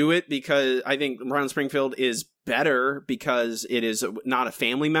can do it because I think Round Springfield is better because it is not a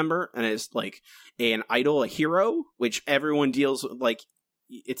family member and it's like an idol, a hero, which everyone deals with. Like,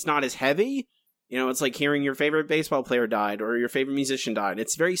 it's not as heavy. It's like hearing your favorite baseball player died or your favorite musician died.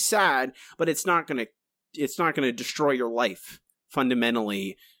 It's very sad, but it's not going to destroy your life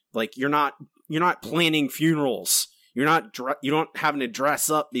fundamentally. Like, you're not planning funerals. You don't having to dress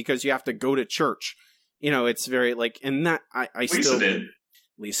up because you have to go to church. It's very and that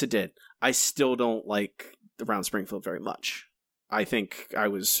Lisa did. I still don't like the Round Springfield very much. I think I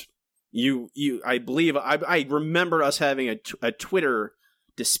was I believe I remember us having a Twitter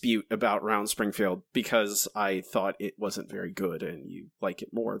dispute about Round Springfield because I thought it wasn't very good and you like it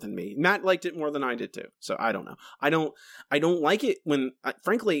more than me. Matt liked it more than I did too. So I don't know. I don't like it when,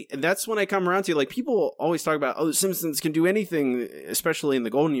 frankly, that's when I come around to, like, people always talk about, oh, the Simpsons can do anything, especially in the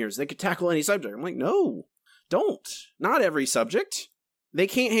golden years. They could tackle any subject. I'm like, no, don't. Not every subject. They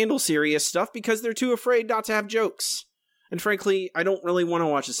can't handle serious stuff because they're too afraid not to have jokes. And frankly, I don't really want to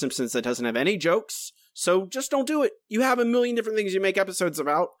watch The Simpsons that doesn't have any jokes. So just don't do it. You have a million different things you make episodes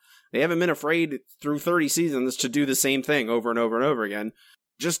about. They haven't been afraid through 30 seasons to do the same thing over and over and over again.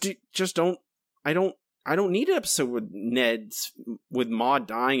 Just don't. I don't need an episode with Maude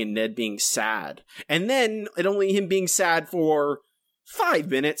dying and Ned being sad. And then it only him being sad for 5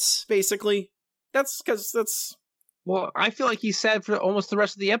 minutes, basically. That's because that's... Well, I feel like he's sad for almost the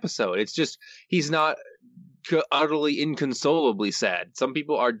rest of the episode. It's just, he's not utterly inconsolably sad. Some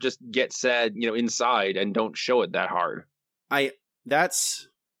people are just get sad, inside and don't show it that hard.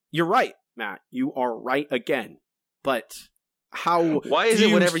 You're right, Matt. You are right again. But how... Why is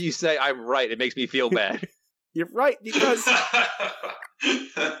it whenever you say I'm right, it makes me feel bad? You're right, because...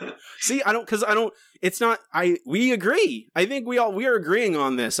 See, we agree. I think we are agreeing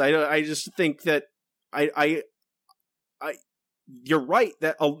on this. I just think that you're right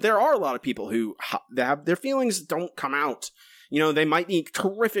that there are a lot of people who have their feelings don't come out. They might be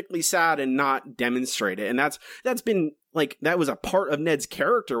terrifically sad and not demonstrate it. And that's been, like, that was a part of Ned's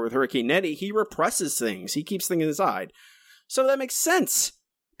character with Hurricane Ned. He represses things. He keeps things inside. So that makes sense.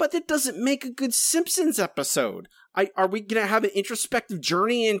 But that doesn't make a good Simpsons episode. Are we going to have an introspective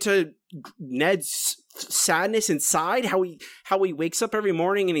journey into Ned's sadness inside? How he wakes up every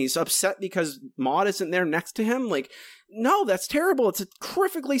morning and he's upset because Maude isn't there next to him? Like, no, that's terrible. It's a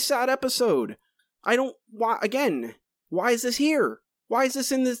terrifically sad episode. Why is this here? Why is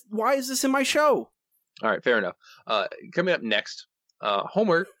this in my show? All right, fair enough. Coming up next,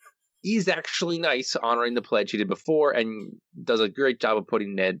 Homer is actually nice, honoring the pledge he did before, and does a great job of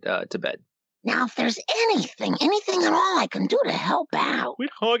putting Ned to bed. Now, if there's anything at all I can do to help out. Quit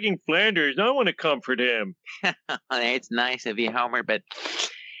hogging Flanders. I want to comfort him. It's nice of you, Homer, but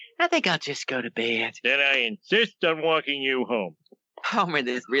I think I'll just go to bed. Then I insist on walking you home. Homer,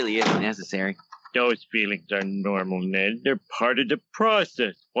 this really isn't necessary. Those feelings are normal, Ned. They're part of the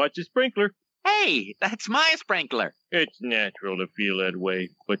process. Watch the sprinkler. Hey, that's my sprinkler. It's natural to feel that way,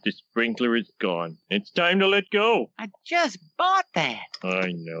 but the sprinkler is gone. It's time to let go. I just bought that.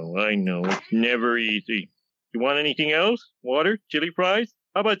 I know. It's never easy. You want anything else? Water? Chili fries?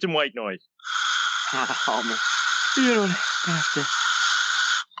 How about some white noise? Homer, you don't have to.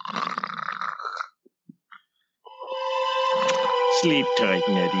 Sleep tight,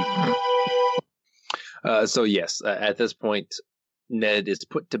 Neddy. So yes, at this point, Ned is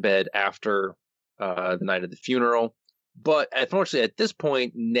put to bed after the night of the funeral. But unfortunately, at this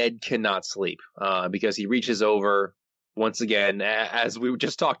point, Ned cannot sleep because he reaches over once again. As we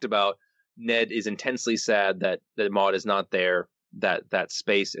just talked about, Ned is intensely sad that Maude is not there, that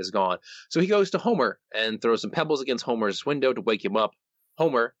space is gone. So he goes to Homer and throws some pebbles against Homer's window to wake him up.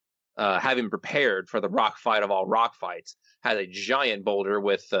 Homer, having prepared for the rock fight of all rock fights, has a giant boulder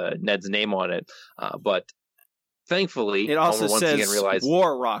with Ned's name on it. But thankfly, it also Homer once says again realized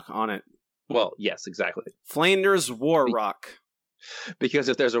War Rock on it. Well, yes, exactly. Flanders War Rock. Because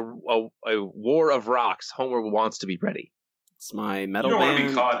if there's a war of rocks, Homer wants to be ready. It's my metal band. You don't band. want to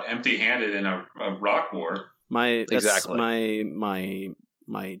be caught empty-handed in a rock war. My death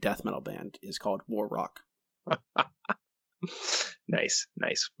metal band is called War Rock. Nice.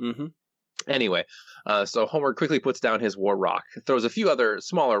 Mm-hmm. Anyway, so Homer quickly puts down his war rock, throws a few other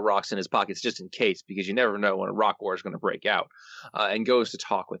smaller rocks in his pockets just in case, because you never know when a rock war is going to break out, and goes to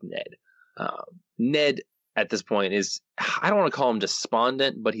talk with Ned. Ned, at this point, I don't want to call him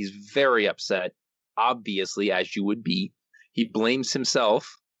despondent, but he's very upset, obviously, as you would be. He blames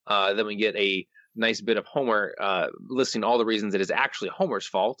himself. Then we get a nice bit of Homer listing all the reasons it is actually Homer's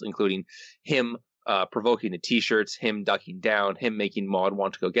fault, including him provoking the t-shirts, him ducking down, him making Maude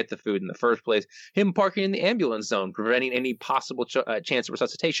want to go get the food in the first place, him parking in the ambulance zone, preventing any possible chance of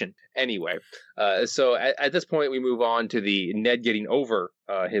resuscitation. Anyway, so at this point, we move on to the Ned getting over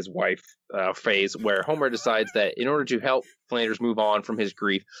his wife phase, where Homer decides that in order to help Flanders move on from his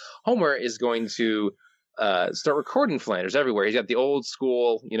grief, Homer is going to start recording Flanders everywhere. He's got the old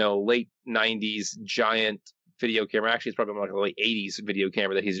school, late 90s giant video camera. Actually, it's probably like a late 80s video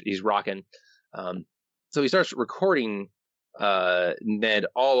camera that he's rocking. So he starts recording Ned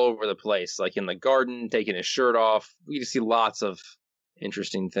all over the place, like in the garden, taking his shirt off. We just see lots of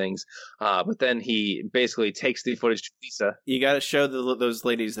interesting things. But then he basically takes the footage to Lisa. You got to show those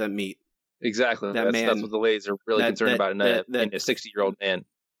ladies that meet. Exactly. That man, that's what the ladies are really concerned about in a 60-year-old man.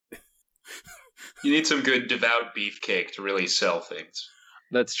 You need some good devout beefcake to really sell things.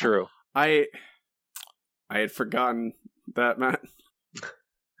 That's true. I had forgotten that, Matt.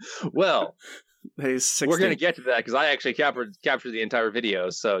 Well, he's we're going to get to that because I actually captured the entire video,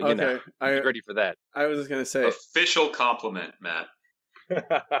 so you know, I'm ready for that. I was just going to say official compliment, Matt.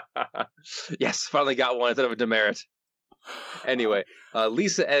 Yes, finally got one instead of a demerit. Anyway,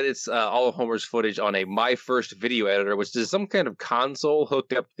 Lisa edits all of Homer's footage on a My First Video editor, which is some kind of console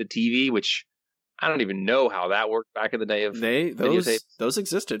hooked up to the TV, which I don't even know how that worked back in the day of videotapes. Those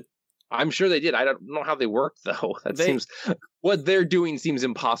existed. I'm sure they did. I don't know how they worked though. Seems what they're doing seems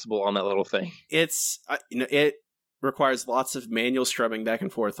impossible on that little thing. It's it requires lots of manual scrubbing back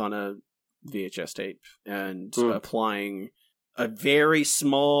and forth on a VHS tape and applying a very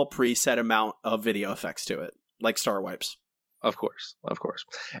small preset amount of video effects to it, like star wipes. Of course.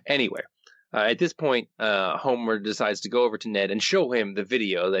 Anyway, at this point, Homer decides to go over to Ned and show him the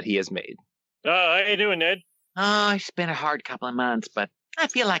video that he has made. How you doing, Ned? Oh, it's been a hard couple of months, but I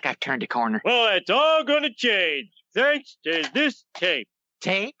feel like I've turned a corner. Well, that's all going to change, thanks to this tape.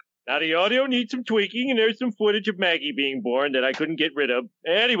 Tape? Now, the audio needs some tweaking, and there's some footage of Maggie being born that I couldn't get rid of.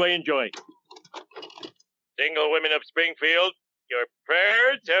 Anyway, enjoy. Single women of Springfield, your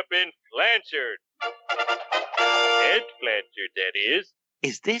prayers have been answered. Ned Flanders, that is.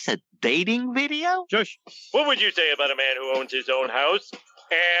 Is this a dating video? Shush. What would you say about a man who owns his own house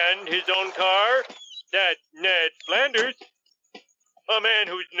and his own car? That's Ned Flanders. A man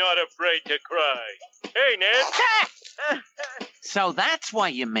who's not afraid to cry. Hey, Ned. So that's why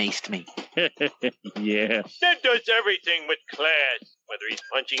you maced me. Yeah. Ned does everything with class, whether he's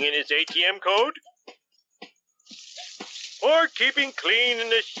punching in his ATM code or keeping clean in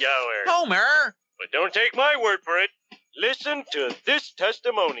the shower. Homer! But don't take my word for it. Listen to this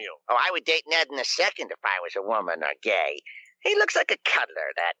testimonial. Oh, I would date Ned in a second if I was a woman or gay. He looks like a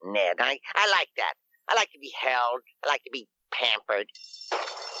cuddler, that Ned. I like that. I like to be held. I like to be pampered.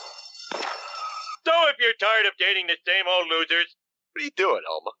 So if you're tired of dating the same old losers, What are you doing,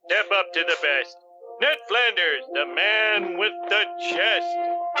 Homer? step up to the best. Ned Flanders, the man with the chest.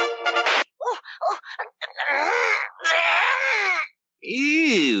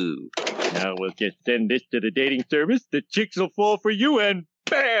 Ew. Now we'll just send this to the dating service. The chicks will fall for you, and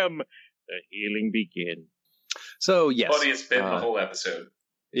bam! The healing begins. So, yes. Funniest bit in the whole episode.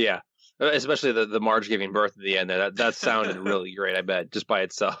 Yeah. Especially the Marge giving birth at the end there. That sounded really great, I bet, just by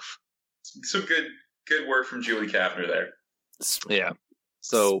itself. Some good work from Julie Kavner there. Yeah.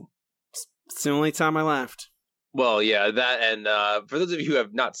 So it's the only time I laughed. Well, yeah, that, and for those of you who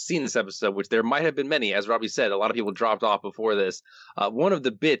have not seen this episode, which there might have been many, as Robbie said, a lot of people dropped off before this. One of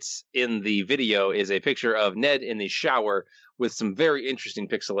the bits in the video is a picture of Ned in the shower with some very interesting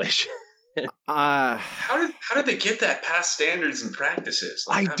pixelation. How did they get that past standards and practices?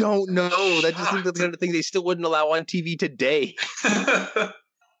 Like, I don't know. That just seems like the kind of thing they still wouldn't allow on TV today.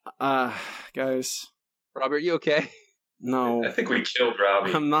 Guys, Robert, you okay? No. I think we killed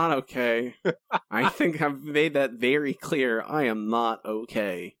Robbie. I'm not okay. I think I've made that very clear. I am not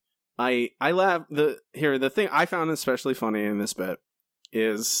okay. I laugh. The thing I found especially funny in this bit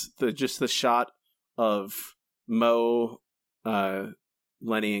is the shot of Mo,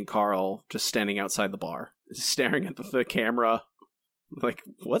 Lenny, and Carl just standing outside the bar, staring at the camera. Like,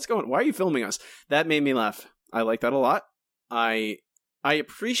 why are you filming us? That made me laugh. I like that a lot. I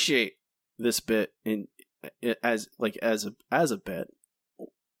appreciate this bit as a bit.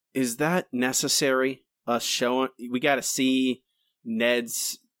 Is that necessary? Us showing, we got to see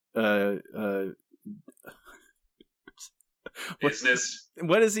Ned's business.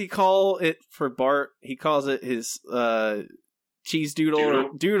 What does he call it for Bart? He calls it his cheese doodle. Or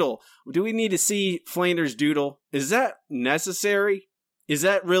doodle. Do we need to see Flanders' doodle? Is that necessary? Is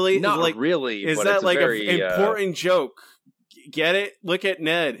that really not really? Is that like an important joke? Get it? Look at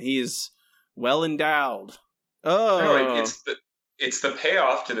Ned. He's well endowed. Oh, it's the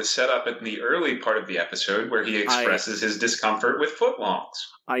payoff to the setup in the early part of the episode where he expresses his discomfort with footlongs.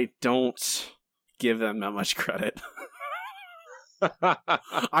 I don't give them that much credit.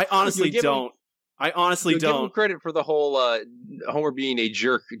 I honestly don't. I honestly don't. Give him credit for the whole Homer being a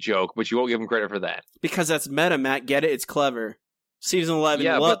jerk joke, but you won't give him credit for that. Because that's meta, Matt. Get it? It's clever. Season 11.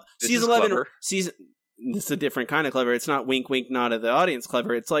 Yeah, but season 11. Clever. It's a different kind of clever. It's not wink, wink, nod at the audience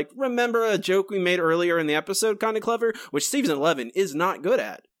clever. It's like, remember a joke we made earlier in the episode kind of clever? Which season 11 is not good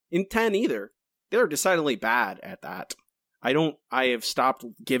at. In 10 either. They're decidedly bad at that. I have stopped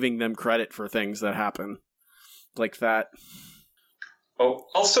giving them credit for things that happen like that. Oh,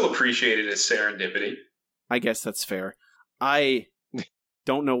 I'll still appreciate it as serendipity. I guess that's fair. I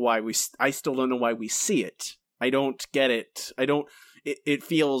don't know why I still don't know why we see it. I don't get it. It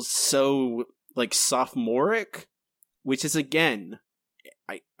feels so like sophomoric, which is again,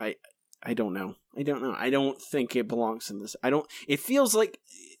 I don't know. I don't think it belongs in this. It feels like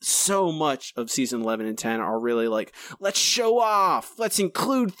so much of season 11 and 10 are really like, let's show off. Let's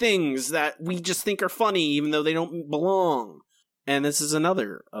include things that we just think are funny, even though they don't belong. And this is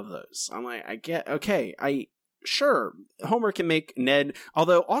another of those. I'm like, sure, Homer can make Ned,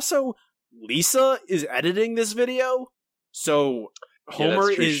 although also Lisa is editing this video. So Homer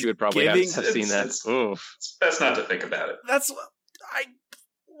is she would probably have seen that. It's best not to think about it. That's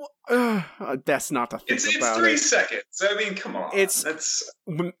best not to think about it. It's 3 seconds. I mean, come on.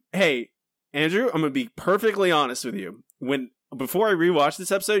 Hey, Andrew, I'm gonna be perfectly honest with you. Before I rewatch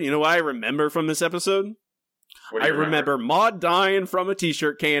this episode, you know what I remember from this episode? I remember Maude dying from a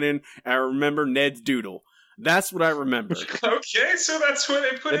t-shirt cannon, and I remember Ned's doodle. That's what I remember. Okay, so that's where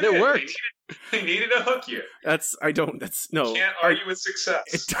they put it in. It worked. They needed to hook you. No. Can't argue with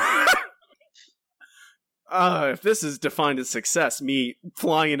success. If this is defined as success, me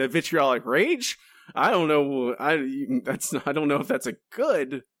flying in a vitriolic rage, I don't know. I don't know if that's a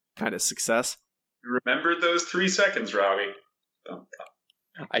good kind of success. Remember those 3 seconds, Robbie.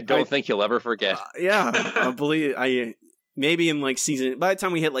 I don't think you'll ever forget. I believe maybe in like by the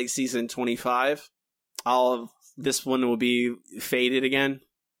time we hit like season 25, this one will be faded again,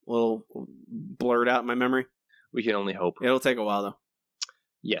 a little blurred out in my memory. We can only hope. It'll take a while though.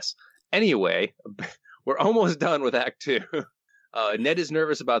 Yes. Anyway, we're almost done with Act 2. Ned is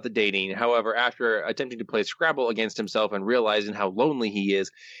nervous about the dating. However, after attempting to play Scrabble against himself and realizing how lonely he is,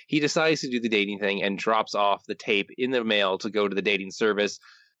 he decides to do the dating thing and drops off the tape in the mail to go to the dating service.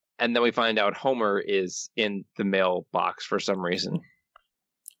 And then we find out Homer is in the mailbox for some reason.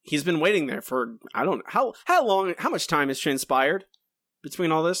 He's been waiting there for, I don't know, how much time has transpired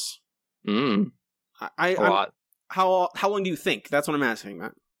between all this? A lot. How long do you think? That's what I'm asking,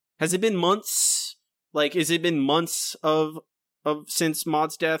 Matt. Has it been months? Like, has it been months of since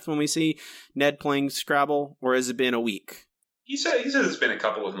Maude's death when we see Ned playing Scrabble, or has it been a week? He says it's been a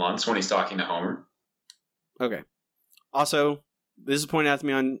couple of months when he's talking to Homer. Okay. Also, this is pointed out to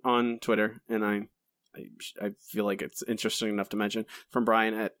me on Twitter, and I feel like it's interesting enough to mention, from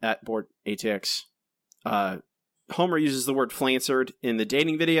Brian at Board ATX. Homer uses the word flancered in the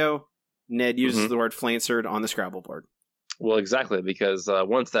dating video. Ned uses the word flancered on the Scrabble board. Well, exactly, because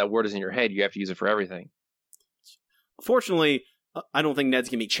once that word is in your head, you have to use it for everything. Fortunately, I don't think Ned's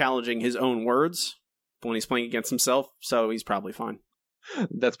going to be challenging his own words when he's playing against himself, so he's probably fine.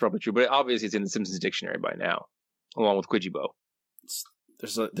 That's probably true, but obviously it's in the Simpsons dictionary by now, along with Quidgibo.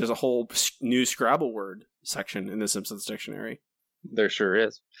 There's a whole new Scrabble word section in the Simpsons dictionary. There sure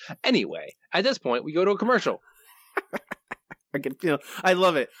is. Anyway, at this point, we go to a commercial. I can feel. I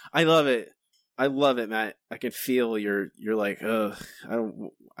love it, Matt. I can feel you're like, ugh.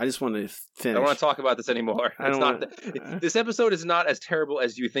 I just want to finish. I don't want to talk about this anymore. This episode is not as terrible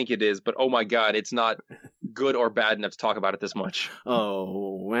as you think it is, but oh my god, it's not good or bad enough to talk about it this much.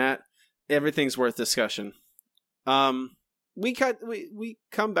 Oh, Matt, everything's worth discussion. We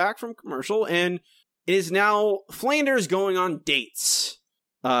come back from commercial, and it is now Flanders going on dates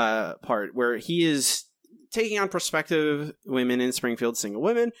part, where he is taking on prospective women in Springfield, single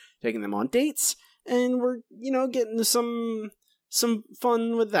women, taking them on dates, and we're, getting some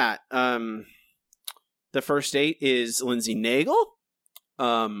fun with that. The first date is Lindsay Nagel.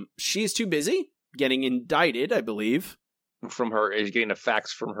 She's too busy getting indicted, I believe. From her, is getting a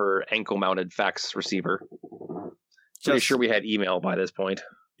fax from her ankle-mounted fax receiver. Pretty sure we had email by this point.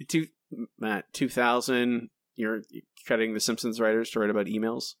 Matt, 2000, you're cutting the Simpsons writers to write about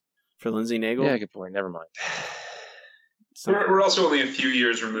emails for Lindsay Nagel? Yeah, good point. Never mind. We're also only a few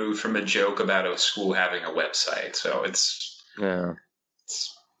years removed from a joke about a school having a website, so it's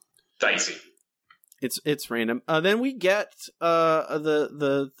dicey. It's random. Then we get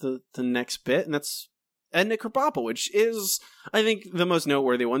the next bit, and that's Edna Krabappel, which is, I think, the most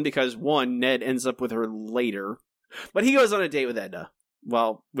noteworthy one, because one, Ned ends up with her later, but he goes on a date with Edna,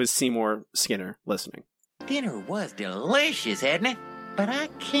 with Seymour Skinner listening. Dinner was delicious, Edna, but I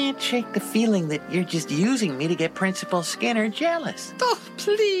can't shake the feeling that you're just using me to get Principal Skinner jealous. Oh,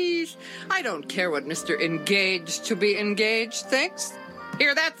 please. I don't care what Mr. Engaged to be engaged thinks.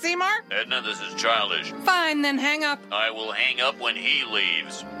 Hear that, Seymour? Edna, this is childish. Fine, then hang up. I will hang up when he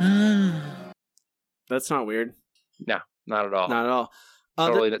leaves. That's not weird. No, not at all. Not at all.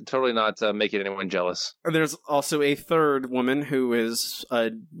 Totally not making anyone jealous. There's also a third woman who is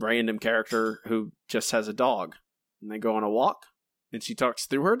a random character who just has a dog. And they go on a walk, and she talks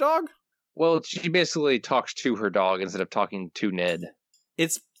through her dog? Well, she basically talks to her dog instead of talking to Ned.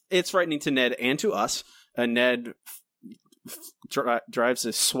 it's frightening to Ned and to us. Ned drives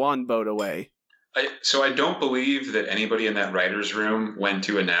a swan boat away. So I don't believe that anybody in that writer's room went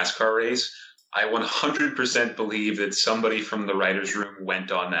to a NASCAR race. I 100% believe that somebody from the writer's room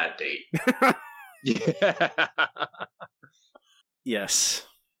went on that date. Yeah. Yes.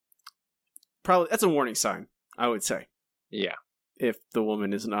 Probably that's a warning sign, I would say. Yeah. If the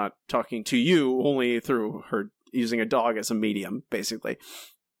woman is not talking to you only through her using a dog as a medium, basically.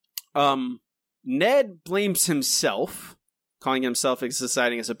 Ned blames himself, calling himself as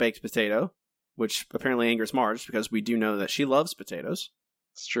deciding as a baked potato, which apparently angers Marge because we do know that she loves potatoes.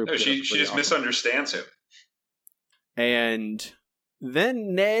 It's true. No, she just misunderstands him. And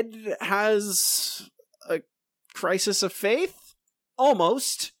then Ned has a crisis of faith.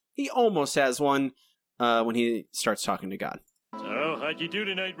 Almost. He almost has one when he starts talking to God. So, how'd you do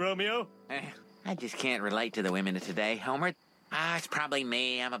tonight, Romeo? I just can't relate to the women of today, Homer. It's probably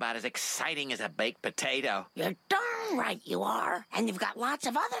me. I'm about as exciting as a baked potato. You're darn right you are. And you've got lots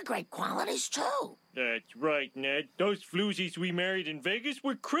of other great qualities, too. That's right, Ned. Those floozies we married in Vegas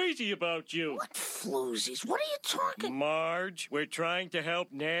were crazy about you. What floozies? What are you talking? Marge, we're trying to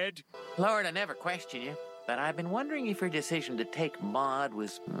help Ned. Lord, I never question you, but I've been wondering if your decision to take Maud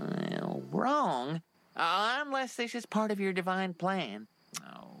was, wrong. Unless this is part of your divine plan.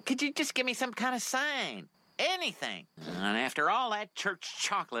 Could you just give me some kind of sign? Anything. And after all that church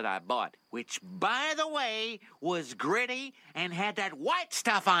chocolate I bought, which, by the way, was gritty and had that white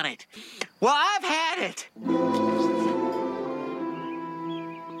stuff on it. Well, I've had it.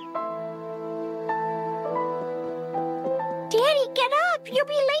 Daddy, get up. You'll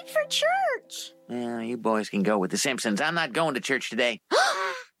be late for church. Well, you boys can go with the Simpsons. I'm not going to church today.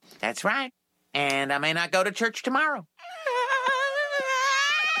 That's right. And I may not go to church tomorrow.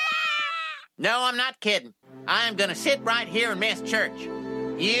 No, I'm not kidding. I'm going to sit right here and miss church.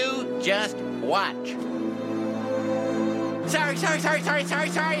 You just watch. Sorry.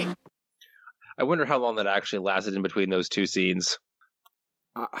 I wonder how long that actually lasted in between those two scenes.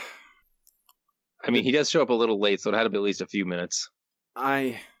 I mean, he does show up a little late, so it had to be at least a few minutes.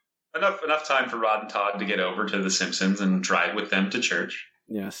 Enough time for Rod and Todd to get over to the Simpsons and drive with them to church.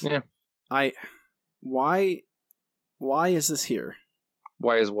 Yes. Yeah. Why is this here?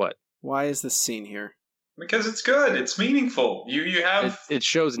 Why is what? Why is this scene here? Because it's good. It's meaningful. You have it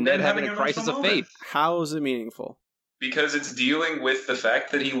shows Ned having a crisis of faith. How is it meaningful? Because it's dealing with the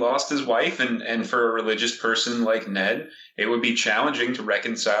fact that he lost his wife, and for a religious person like Ned, it would be challenging to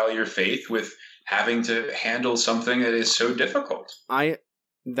reconcile your faith with having to handle something that is so difficult.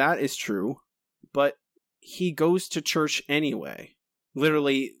 That is true, but he goes to church anyway.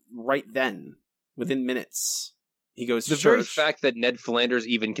 Literally right then, within minutes. He goes to church. The very fact that Ned Flanders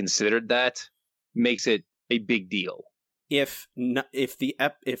even considered that makes it a big deal. If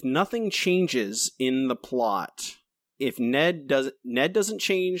nothing changes in the plot, if Ned doesn't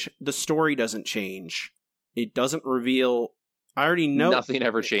change, the story doesn't change. It doesn't reveal. I already know nothing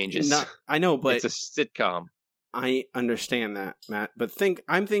ever changes. I know, but it's a sitcom. I understand that, Matt. But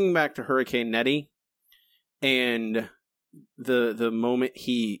I'm thinking back to Hurricane Nettie, and the moment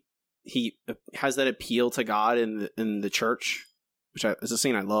he has that appeal to God in the church, which is a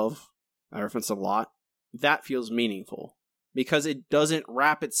scene I love. I reference a lot. That feels meaningful because it doesn't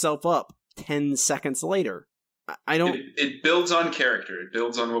wrap itself up 10 seconds later. I don't. It builds on character. It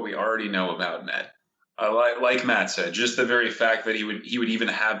builds on what we already know about Ned. Like Matt said, just the very fact that he would even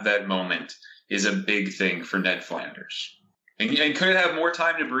have that moment is a big thing for Ned Flanders. And could it have more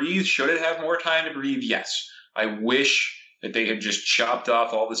time to breathe? Should it have more time to breathe? Yes. I wish that they had just chopped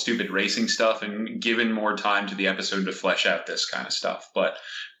off all the stupid racing stuff and given more time to the episode to flesh out this kind of stuff. But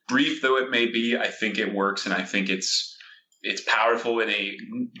brief though it may be, I think it works, and I think it's powerful in a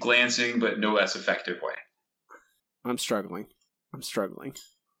glancing but no less effective way. I'm struggling.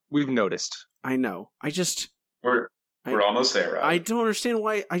 We've noticed. I know. We're almost there, Rob. I don't understand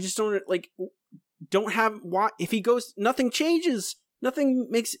why. I just don't have why. If he goes, nothing changes.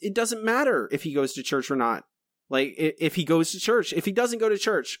 It doesn't matter if he goes to church or not. Like, if he goes to church, if he doesn't go to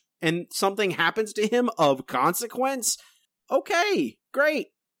church and something happens to him of consequence, okay, great.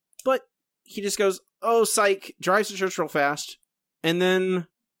 But he just goes, oh, psych, drives to church real fast. And then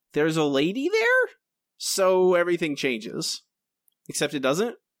there's a lady there? So everything changes. Except it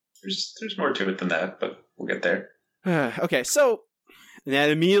doesn't? There's more to it than that, but we'll get there. Okay, so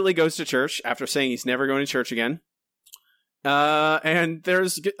Ned immediately goes to church after saying he's never going to church again. And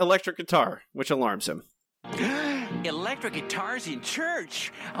there's electric guitar, which alarms him. Electric guitars in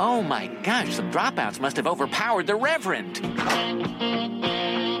church? Oh my gosh, the dropouts must have overpowered the reverend.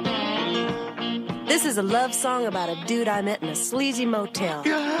 This is a love song about a dude I met in a sleazy motel.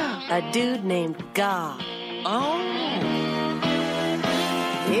 A dude named God. Oh.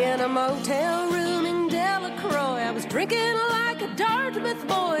 In a motel room in Delacroix, I was drinking like a Dartmouth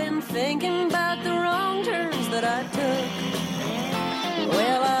boy and thinking about the wrong turns that I took.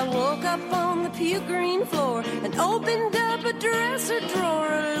 Well, I woke up on the puke green floor and opened up a dresser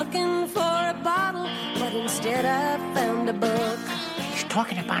drawer looking for a bottle, but instead I found a book. He's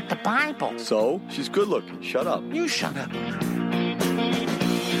talking about the Bible. So? She's good looking. Shut up. You shut up.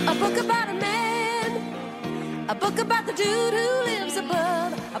 A book about a man. A book about the dude who lives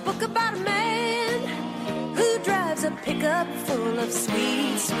above. A book about a man who drives a pickup full of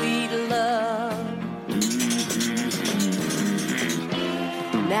sweet, sweet love.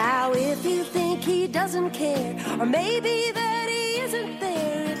 Now, if you think he doesn't care, or maybe that he isn't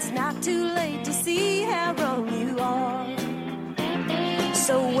there, it's not too late to see how wrong you are.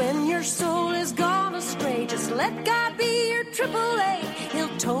 So when your soul is gone astray, just let God be your AAA.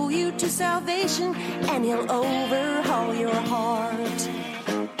 He'll tow you to salvation, and he'll overhaul your heart.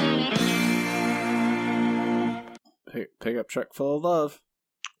 Pickup truck full of love.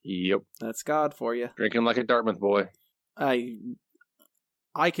 Yep. That's God for you. Drinking like a Dartmouth boy. I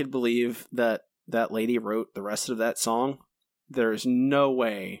could believe that that lady wrote the rest of that song. There's no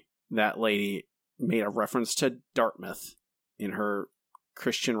way that lady made a reference to Dartmouth in her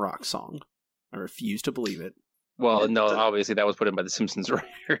Christian rock song. I refuse to believe it. Well, no, obviously that was put in by the Simpsons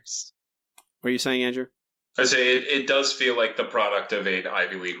writers. What are you saying, Andrew? I say it does feel like the product of an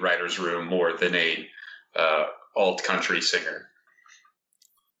Ivy League writer's room more than a alt country singer.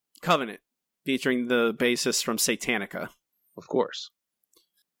 Covenant, featuring the bassist from Satanica. Of course.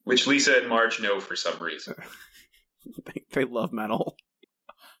 Which Lisa and Marge know for some reason. They love metal.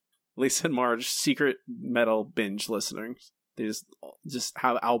 Lisa and Marge, secret metal binge listeners. They just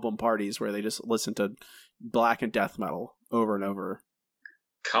have album parties where they just listen to black and death metal over and over.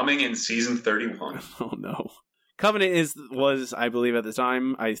 Coming in season 31. Oh no. Covenant was, I believe at the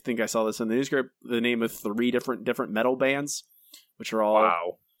time, I think I saw this in the news group, the name of 3 different metal bands, which are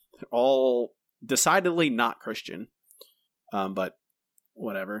all decidedly not Christian. But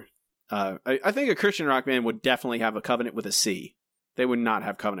whatever. I think a Christian rock band would definitely have a Covenant with a C. They would not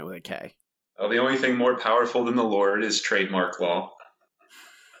have Covenant with a K. Well, the only thing more powerful than the Lord is trademark law.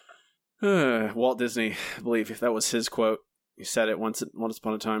 Walt Disney, I believe, if that was his quote. He said it once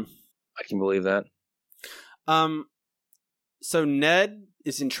upon a time. I can believe that. So Ned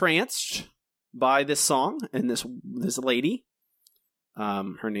is entranced by this song and this lady.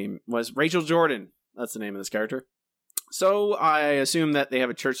 Her name was Rachel Jordan. That's the name of this character. So I assume that they have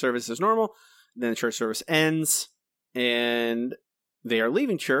a church service as normal. Then the church service ends, and they are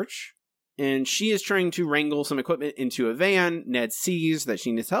leaving church. And she is trying to wrangle some equipment into a van. Ned sees that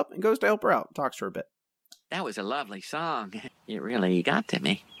she needs help and goes to help her out. Talks to her a bit. That was a lovely song. It really got to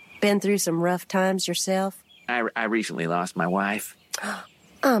me. Been through some rough times yourself? I recently lost my wife.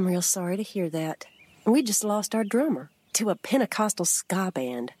 I'm real sorry to hear that. We just lost our drummer to a Pentecostal ska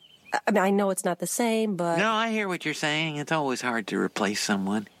band. I mean, I know it's not the same, but... No, I hear what you're saying. It's always hard to replace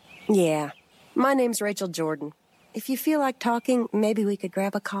someone. Yeah. My name's Rachel Jordan. If you feel like talking, maybe we could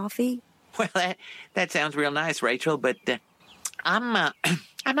grab a coffee? Well, that sounds real nice, Rachel, but I'm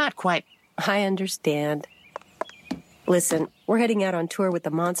not quite... I understand. Listen, we're heading out on tour with the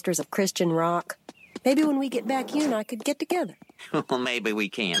Monsters of Christian Rock. Maybe when we get back, you and I could get together. Well, maybe we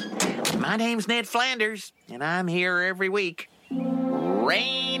can. My name's Ned Flanders, and I'm here every week.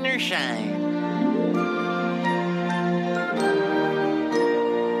 Rain or shine.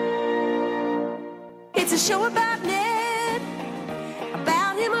 It's a show about Ned,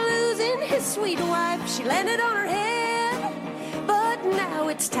 about him losing his sweet wife. She landed on her head, but now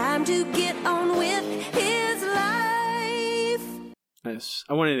it's time to get on with his life. Yes,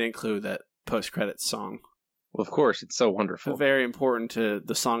 I wanted to include that post-credits song. Well, of course, it's so wonderful. Very important to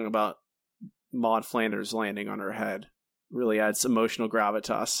the song about Maud Flanders landing on her head. Really adds emotional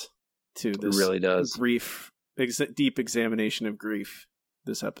gravitas to this. It really does. Grief, deep examination of grief.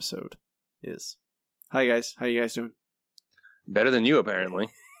 This episode is. Hi guys, how you guys doing? Better than you, apparently.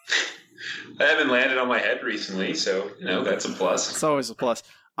 I haven't landed on my head recently, so that's a plus. It's always a plus.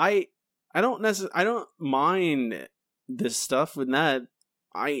 I don't mind this stuff with Ned.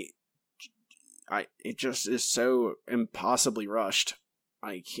 It just is so impossibly rushed.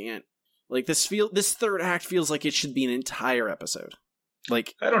 I can't. Like this third act feels like it should be an entire episode.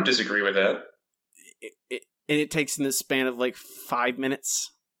 Like I don't disagree with that. And it takes in the span of like 5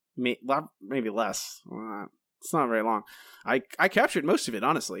 minutes, maybe less. It's not very long. I captured most of it,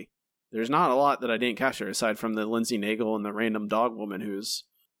 honestly. There's not a lot that I didn't capture aside from the Lindsay Nagel and the random dog woman who's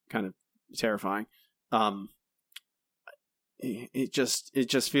kind of terrifying. it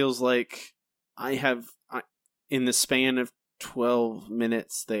just feels like in the span of 12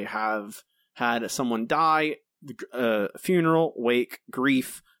 minutes, they have had someone die, funeral, wake,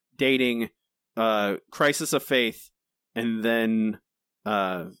 grief, dating, crisis of faith, and then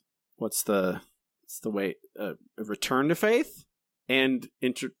what's the way, a return to faith and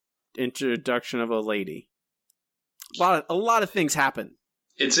introduction of a lady. A lot of things happen.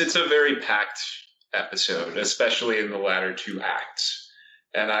 It's a very packed episode, especially in the latter two acts.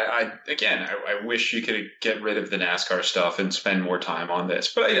 And I wish you could get rid of the NASCAR stuff and spend more time on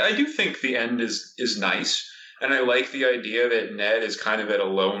this. But I do think the end is nice. And I like the idea that Ned is kind of at a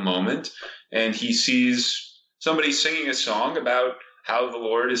low moment and he sees somebody singing a song about how the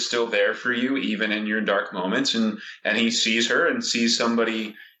Lord is still there for you, even in your dark moments. And he sees her and sees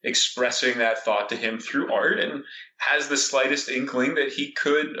somebody expressing that thought to him through art and has the slightest inkling that he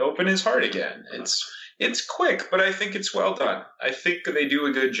could open his heart again. It's quick, but I think it's well done. I think they do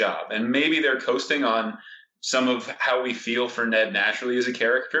a good job. And maybe they're coasting on some of how we feel for Ned naturally as a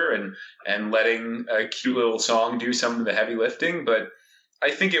character and letting a cute little song do some of the heavy lifting. But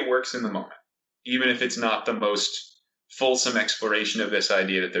I think it works in the moment, even if it's not the most fulsome exploration of this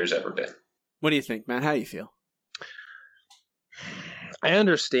idea that there's ever been. What do you think, Matt? How do you feel? I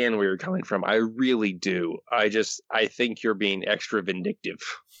understand where you're coming from. I really do. I think you're being extra vindictive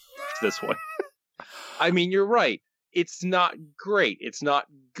to this one. I mean, you're right. It's not great. It's not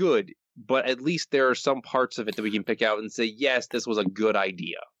good. But at least there are some parts of it that we can pick out and say, yes, this was a good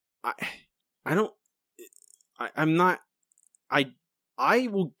idea. I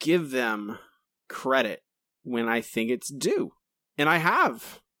will give them credit when I think it's due. And I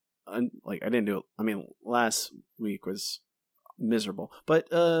have. I didn't do it. I mean, last week was miserable. But,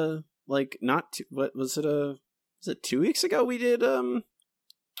 what was it? Was it 2 weeks ago we did,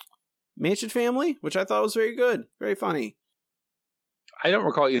 Mansion Family, which I thought was very good. Very funny. I don't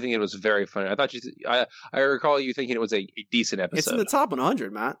recall you thinking it was very funny. I recall you thinking it was a decent episode. It's in the top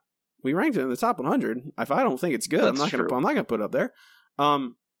 100, Matt. We ranked it in the top 100. If I don't think it's good, I'm not gonna put it up there.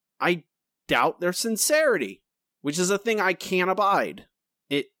 I doubt their sincerity, which is a thing I can't abide.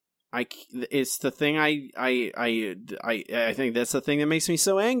 It's the thing I think that's the thing that makes me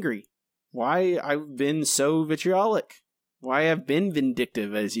so angry. Why I've been so vitriolic. Why I've been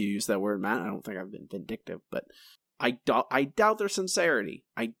vindictive, as you use that word, Matt. I don't think I've been vindictive, but I doubt their sincerity.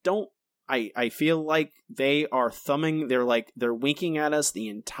 I feel like they are thumbing. They're winking at us the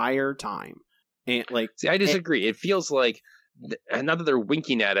entire time. And see, I disagree. It feels like not that they're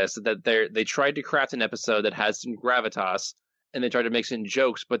winking at us, that they tried to craft an episode that has some gravitas, and they tried to mix in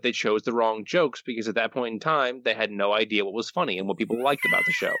jokes, but they chose the wrong jokes because at that point in time they had no idea what was funny and what people liked about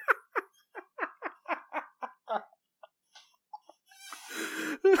the show.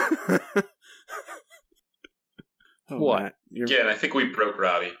 What? Again, I think we broke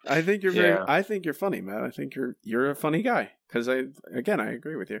Robbie. I think you're I think you're funny, Matt. I think you're a funny guy. Because I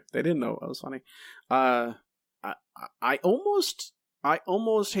agree with you. They didn't know I was funny. I almost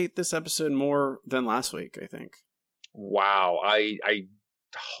hate this episode more than last week, I think. Wow. I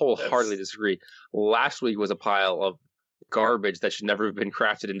wholeheartedly disagree. Last week was a pile of garbage that should never have been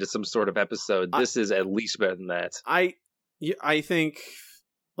crafted into some sort of episode. This is at least better than that. I think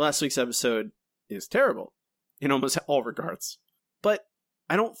last week's episode is terrible in almost all regards. But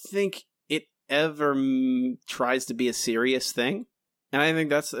I don't think it ever tries to be a serious thing. And I think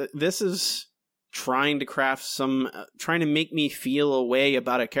this is trying to craft trying to make me feel a way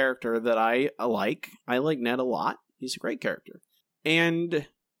about a character that I like. I like Ned a lot. He's a great character. And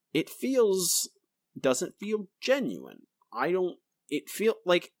it doesn't feel genuine. And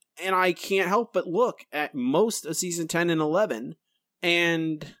I can't help but look at most of season 10 and 11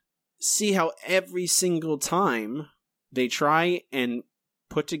 and see how every single time they try and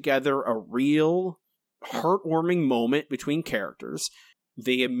put together a real heartwarming moment between characters,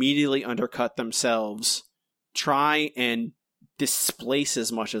 they immediately undercut themselves, try and displace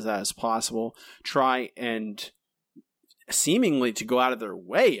as much of that as possible, try and seemingly to go out of their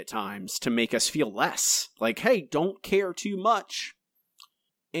way at times to make us feel less. Like, hey, don't care too much.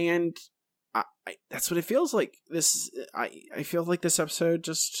 And that's what it feels like. I feel like this episode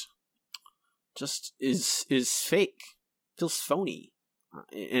just is fake. Feels phony.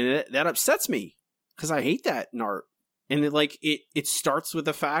 And that upsets me because I hate that in art. And it starts with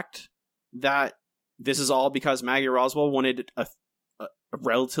the fact that this is all because Maggie Roswell wanted a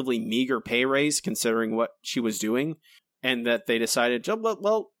relatively meager pay raise considering what she was doing, and that they decided,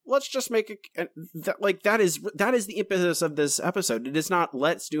 well, let's just make that is the impetus of this episode. It is not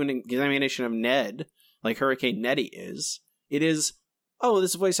let's do an examination of Ned like Hurricane Nettie is. It is oh,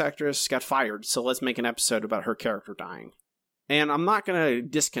 this voice actress got fired, so let's make an episode about her character dying. And I'm not going to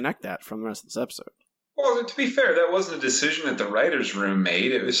disconnect that from the rest of this episode. Well, to be fair, that wasn't a decision that the writers' room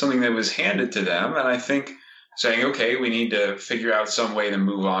made. It was something that was handed to them, and I think saying, okay, we need to figure out some way to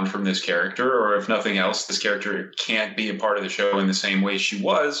move on from this character, or if nothing else, this character can't be a part of the show in the same way she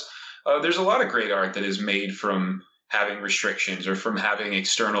was. There's a lot of great art that is made from having restrictions or from having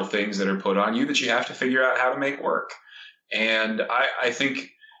external things that are put on you that you have to figure out how to make work. And I think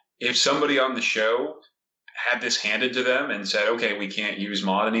if somebody on the show had this handed to them and said, okay, we can't use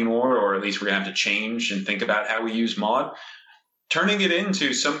Maud anymore, or at least we're going to have to change and think about how we use Maud, turning it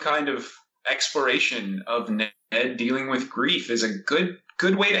into some kind of exploration of Ned dealing with grief is a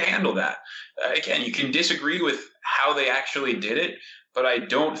good way to handle that. Again, you can disagree with how they actually did it, but I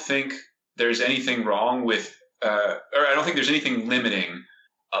don't think there's anything wrong with, or I don't think there's anything limiting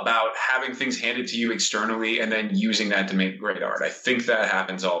about having things handed to you externally and then using that to make great art. I think that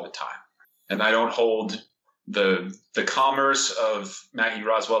happens all the time. And I don't hold the commerce of Maggie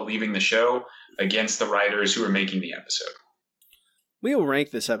Roswell leaving the show against the writers who are making the episode. We will rank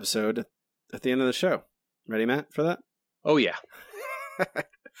this episode at the end of the show. Ready, Matt, for that? Oh, yeah.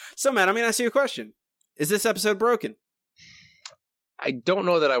 So, Matt, I'm going to ask you a question. Is this episode broken? I don't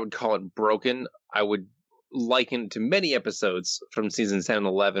know that I would call it broken. I would liken it to many episodes from season 10 and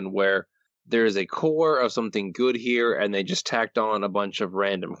 11 where there is a core of something good here and they just tacked on a bunch of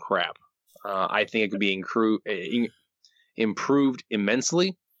random crap. I think it could be improved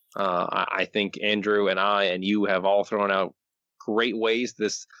immensely. I think Andrew and I and you have all thrown out great ways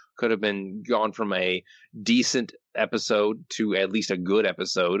this could have been gone from a decent episode to at least a good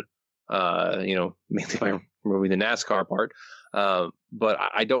episode, mainly by removing the NASCAR part. But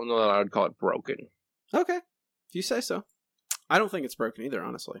I don't know that I would call it broken. Okay, if you say so. I don't think it's broken either,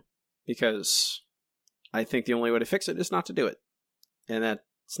 honestly, because I think the only way to fix it is not to do it. And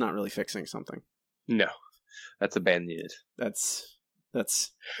that's not really fixing something. No, that's abandoning it. That's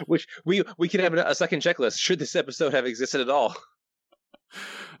which we could have a second checklist. Should this episode have existed at all?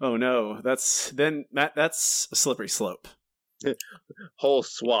 Oh no, that's a slippery slope. Whole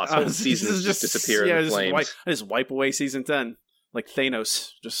swaths, whole seasons just disappear in flames. I just wipe away season 10 like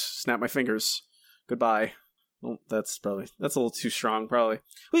Thanos. Just snap my fingers. Goodbye. Well, that's a little too strong. Probably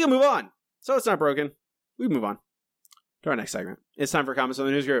we can move on. So it's not broken. We can move on to our next segment. It's time for comments on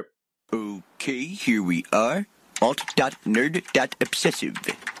the news group. Okay, here we are. Alt.nerd.obsessive.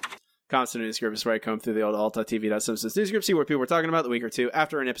 Comments on the news group is where I comb through the old alt.tv.simpsons news group, see what people were talking about the week or two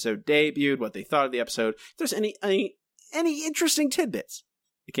after an episode debuted, what they thought of the episode, if there's any interesting tidbits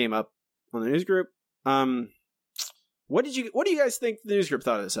that came up on the news group. What do you guys think the news group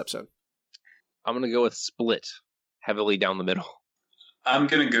thought of this episode? I'm gonna go with split, heavily down the middle. I'm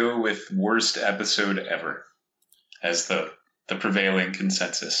gonna go with worst episode ever as the prevailing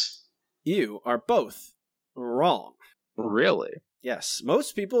consensus. You are both wrong. Really? Yes,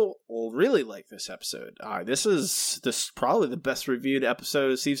 most people will really like this episode. This is probably the best reviewed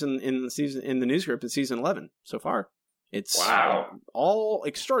episode of in the news group in season 11 so far. It's all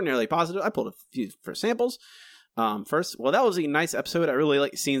extraordinarily positive. I pulled a few for samples. First, well, that was a nice episode. I really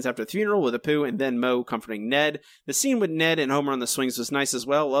like the scenes after the funeral with Apu and then Mo comforting Ned. The scene with Ned and Homer on the swings was nice as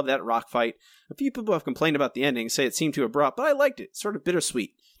well. Love that rock fight. A few people have complained about the ending, say it seemed too abrupt, but I liked it. Sort of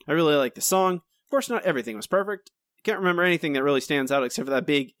bittersweet. I really like the song. Of course, not everything was perfect. Can't remember anything that really stands out except for that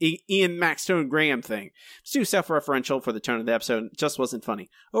big Ian Maxtone Graham thing. It's too self-referential for the tone of the episode. It just wasn't funny.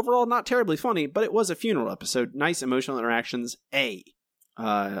 Overall, not terribly funny, but it was a funeral episode. Nice emotional interactions.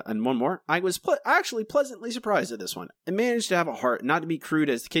 And one more. I was actually pleasantly surprised at this one. It managed to have a heart, not to be crude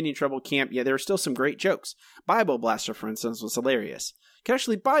as kidney trouble camp, yet there were still some great jokes. Bible Blaster, for instance, was hilarious. Could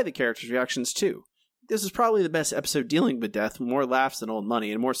actually buy the characters' reactions, too. This is probably the best episode dealing with death, more laughs than old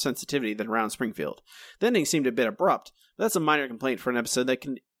money, and more sensitivity than around Springfield. The ending seemed a bit abrupt, but that's a minor complaint for an episode that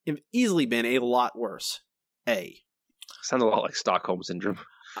can have easily been a lot worse. Sounds a lot like Stockholm Syndrome.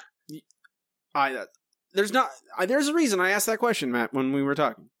 There's a reason I asked that question, Matt, when we were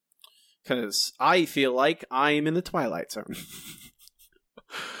talking. Because I feel like I am in the Twilight Zone.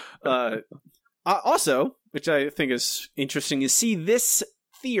 Also, which I think is interesting, to see this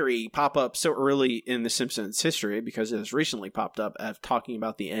theory pop up so early in The Simpsons history, because it has recently popped up as talking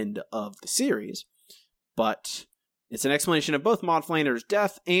about the end of the series. But it's an explanation of both Maud Flanders'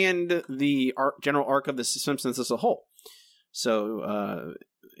 death and the general arc of The Simpsons as a whole. So,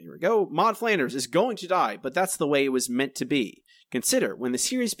 here we go. Maud Flanders is going to die, but that's the way it was meant to be. Consider, when the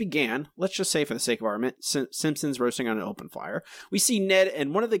series began, let's just say for the sake of argument, Simpsons roasting on an open fire, we see Ned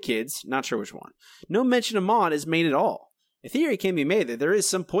and one of the kids, not sure which one. No mention of Maud is made at all. A theory can be made that there is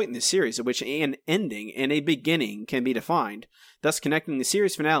some point in the series at which an ending and a beginning can be defined, thus connecting the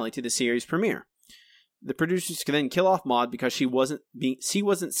series finale to the series premiere. The producers can then kill off Maude because she wasn't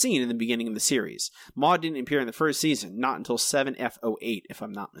seen in the beginning of the series. Maude didn't appear in the first season, not until 7F08, if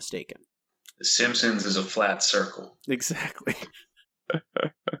I'm not mistaken. The Simpsons is a flat circle. Exactly.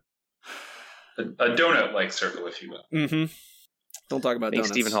 A donut-like circle, if you will. Mm-hmm. Don't talk about I think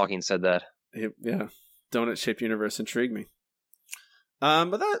donuts. Stephen Hawking said that. Yeah, donut-shaped universe intrigued me.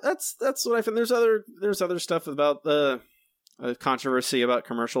 But that's what I found. There's other stuff about the controversy about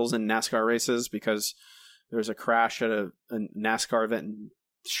commercials in NASCAR races, because there was a crash at a NASCAR event in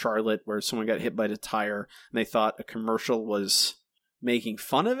Charlotte where someone got hit by the tire, and they thought a commercial was making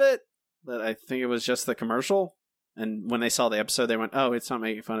fun of it, but I think it was just the commercial. And when they saw the episode, they went, "Oh, it's not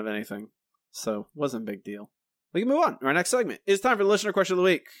making fun of anything," so wasn't a big deal. We can move on. Our next segment is time for the listener question of the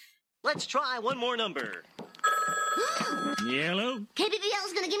week. Let's try one more number. Yellow. KBBL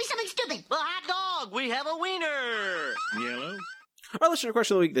is going to give me something stupid. The hot dog. We have a wiener. Yellow. Our listener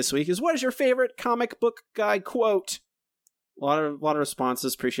question of the week this week is, what is your favorite comic book guy quote? A lot of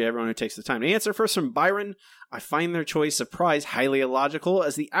responses. Appreciate everyone who takes the time to answer. First from Byron. I find their choice of prize highly illogical,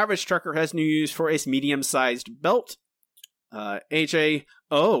 as the average trucker has no use for a medium-sized belt. AJ,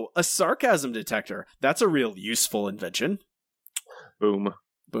 a sarcasm detector. That's a real useful invention. Boom.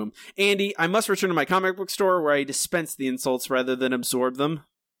 Andy, I must return to my comic book store where I dispense the insults rather than absorb them.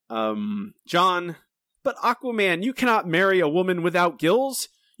 John, but Aquaman, you cannot marry a woman without gills.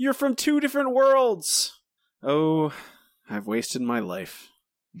 You're from two different worlds. Oh, I've wasted my life.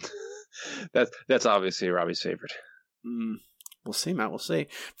 That's obviously Robbie's favorite. We'll see, Matt. We'll see.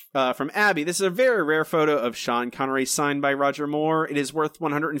 From Abby, this is a very rare photo of Sean Connery signed by Roger Moore. It is worth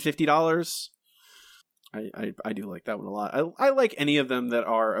 $150. I do like that one a lot. I like any of them that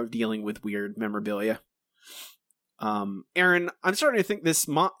are dealing with weird memorabilia. Aaron, I'm starting to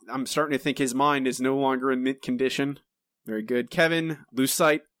think his mind is no longer in mint condition. Very good. Kevin,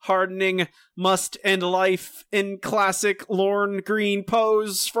 Lucite, hardening, must end life in classic Lorne Green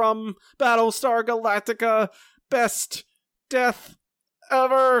pose from Battlestar Galactica. Best death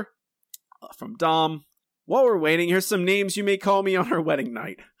ever. From Dom, while we're waiting, here's some names you may call me on our wedding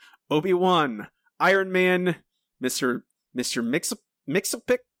night. Obi-Wan, Iron Man, Mr. Mix.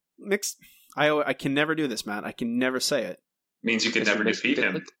 I can never do this, Matt. I can never say it. Means you could never defeat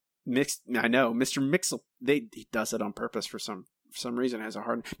him. I know, Mr. Mixel. He does it on purpose for some reason. It has a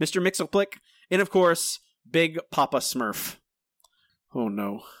hard Mr. Mixelplick, and of course, Big Papa Smurf. Oh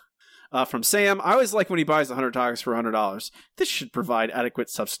no. From Sam, I always like when he buys 100 dogs for $100. This should provide adequate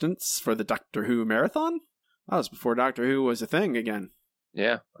substance for the Doctor Who marathon. That was before Doctor Who was a thing again.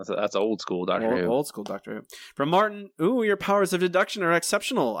 Yeah, that's old school Doctor Who. Old school Doctor Who. From Martin, your powers of deduction are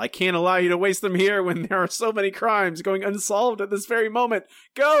exceptional. I can't allow you to waste them here when there are so many crimes going unsolved at this very moment.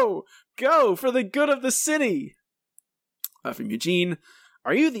 Go for the good of the city. From Eugene,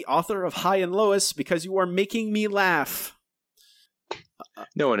 are you the author of High and Lois because you are making me laugh?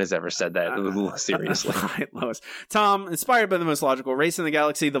 No one has ever said that, seriously. Lois. Tom, inspired by the most logical race in the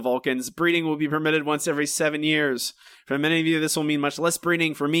galaxy, the Vulcans, breeding will be permitted once every 7 years. For many of you, this will mean much less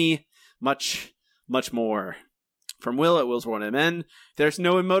breeding. For me, much, much more. From Will at Will's World MN, there's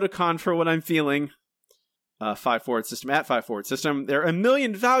no emoticon for what I'm feeling. 5 Forward System at 5 Forward System. There are a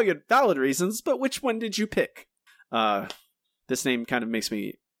million valid reasons, but which one did you pick? This name kind of makes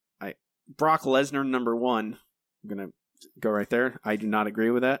me... Brock Lesnar #1. I'm gonna go right there. I do not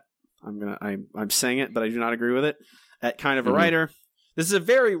agree with that. I'm saying it, but I do not agree with it. At Kind of a Writer. This is a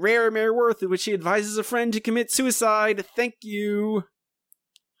very rare Mary Worth in which she advises a friend to commit suicide. Thank you.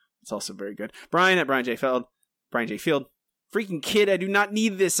 It's also very good. Brian at Brian J. Field. Freaking kid, I do not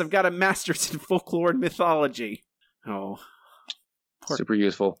need this. I've got a master's in folklore and mythology. Oh. Super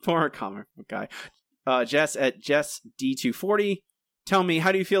useful. Poor comic book guy. Jess at Jess D240. Tell me,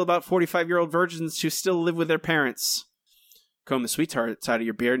 how do you feel about 45-year-old virgins who still live with their parents? Comb the sweet tarts out of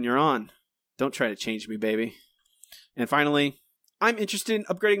your beard and you're on. Don't try to change me, baby. And finally, I'm interested in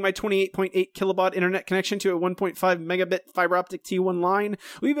upgrading my 28.8 kilobaud internet connection to a 1.5 megabit fiber optic T1 line.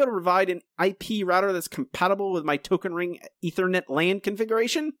 Will you be able to provide an IP router that's compatible with my Token Ring Ethernet LAN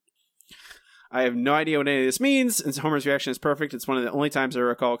configuration? I have no idea what any of this means, and Homer's reaction is perfect. It's one of the only times I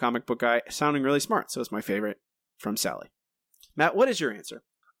recall a comic book guy sounding really smart, so it's my favorite. From Sally. Matt, what is your answer?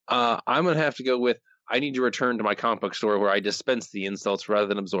 I'm going to have to go with, I need to return to my comic book store where I dispense the insults rather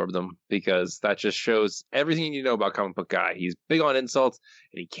than absorb them, because that just shows everything you need to know about comic book guy. He's big on insults,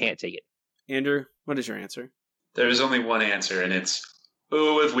 and he can't take it. Andrew, what is your answer? There's only one answer, and it's,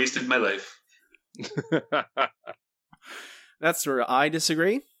 I've wasted my life. That's where I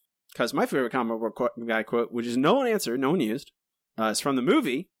disagree. Because my favorite comic book guy quote, which is no one answered, no one used, is from the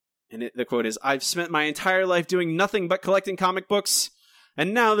movie. And the quote is, "I've spent my entire life doing nothing but collecting comic books.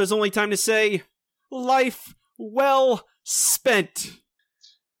 And now there's only time to say, life well spent."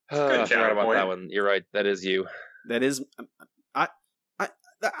 I forgot about that one. You're right. That is you. That is...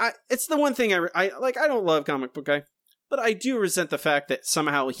 it's the one thing I like. I don't love comic book guy, but I do resent the fact that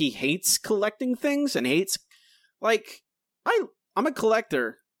somehow he hates collecting things and hates, like, I'm a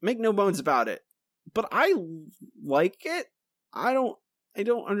collector, make no bones about it, but I like it. I don't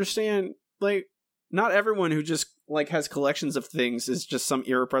understand, like, not everyone who just, like, has collections of things is just some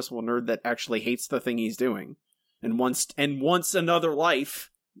irrepressible nerd that actually hates the thing he's doing and wants another life.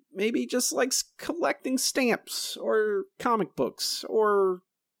 Maybe just likes collecting stamps or comic books or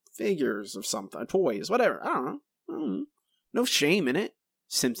figures of something, toys, whatever. I don't know. No shame in it.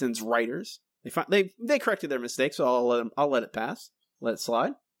 Simpsons writers, they corrected their mistake, so I'll let it pass. Let it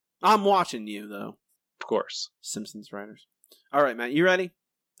slide. I'm watching you though. Of course. Simpsons writers. All right, Matt, you ready?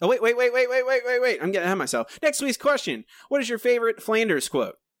 Oh wait. I'm getting ahead of myself. Next week's question: what is your favorite Flanders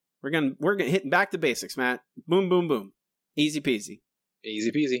quote? We're gonna hit back to basics, Matt. Boom, boom, boom. Easy peasy.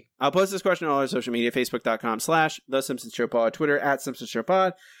 Easy peasy. I'll post this question on all our social media, Facebook.com/The Simpsons Show Pod, Twitter @Simpsons Show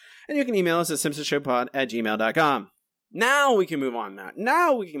Pod, and you can email us at SimpsonsShowPod@gmail.com. Now we can move on, Matt.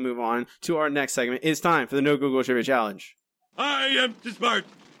 Now we can move on to our next segment. It's time for the No Google Trivia Challenge. I am too smart.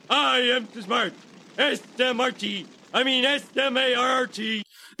 I am too smart. S-M-R-T. I mean S-M-A-R-T.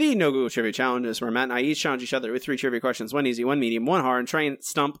 The No Google Trivia Challenge is where Matt and I each challenge each other with 3 trivia questions. 1 easy, 1 medium, 1 hard, and try and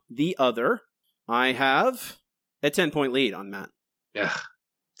stump the other. I have a 10-point lead on Matt. Yeah,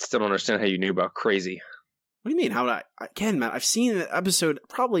 still don't understand how you knew about Crazy. What do you mean? How would I? Again, Matt, I've seen the episode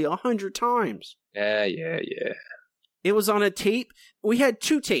probably 100 times. Yeah. It was on a tape. We had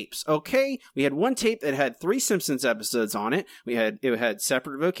 2 tapes, okay? We had 1 tape that had 3 Simpsons episodes on it. It had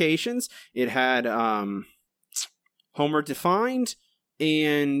Separate Vocations. It had Homer Defined,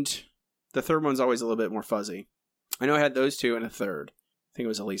 and the third one's always a little bit more fuzzy. I know I had those 2 and a third. I think it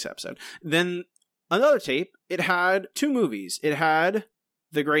was a Elise episode. Then another tape, it had 2 movies. It had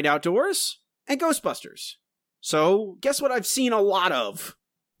The Great Outdoors and Ghostbusters. So, guess what I've seen a lot of?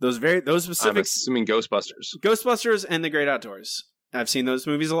 Those specific... I'm assuming Ghostbusters. Ghostbusters and The Great Outdoors. I've seen those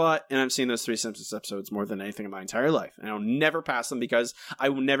movies a lot, and I've seen those 3 Simpsons episodes more than anything in my entire life. And I'll never pass them because I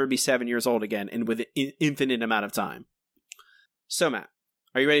will never be 7 years old again and with an infinite amount of time. So, Matt,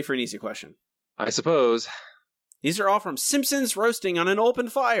 are you ready for an easy question? I suppose. These are all from Simpsons Roasting on an Open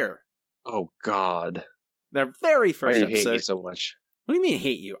Fire. Oh, God. Their very first episode. I hate you so much. What do you mean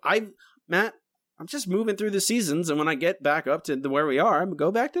hate you? Matt, I'm just moving through the seasons, and when I get back up to where we are, I'm going to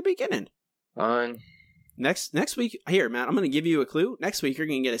go back to the beginning. Fine. Next week, here, Matt, I'm going to give you a clue. Next week, you're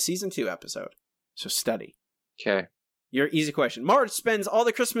going to get a season 2 episode. So study. Okay. Your easy question. Marge spends all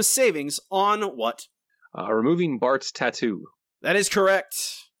the Christmas savings on what? Removing Bart's tattoo. That is correct.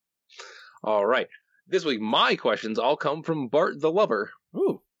 All right. This week, my questions all come from Bart the Lover.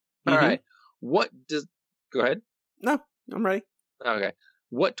 Ooh. All right. What does... Go ahead. No, I'm ready. Okay.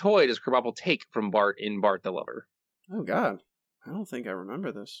 What toy does Krabappel take from Bart in Bart the Lover? Oh, God. I don't think I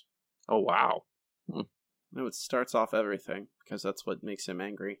remember this. Oh, wow. No, it starts off everything, because that's what makes him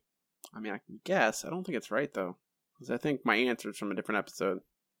angry. I mean, I can guess. I don't think it's right, though. Because I think my answer is from a different episode.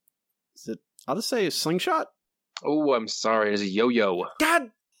 Is it... I'll just say a slingshot? Oh, I'm sorry. It's a yo-yo.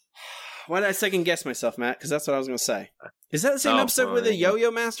 God! Why did I second guess myself, Matt? Because that's what I was going to say. Is that the same episode with the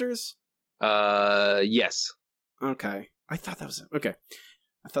Yo-Yo Masters? Yes. Okay. I thought that was... Okay.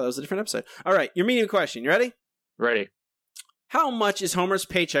 I thought that was a different episode. All right, your medium question. You ready? Ready. How much is Homer's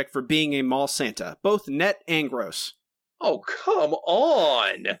paycheck for being a mall Santa? Both net and gross. Oh, come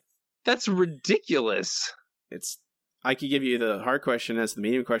on! That's ridiculous. I could give you the hard question as the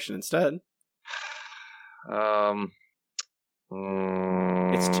medium question instead.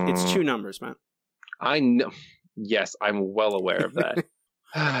 It's 2 numbers, man. I know. Yes, I'm well aware of that.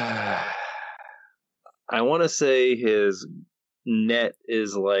 I want to say his net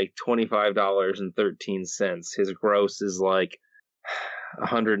is like $25.13. His gross is like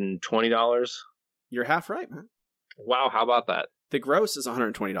 $120. You're half right, man. Wow, how about that? The gross is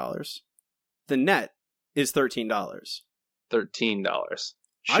 $120. The net is $13. $13.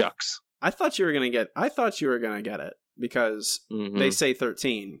 Shucks. I thought you were gonna get it because they say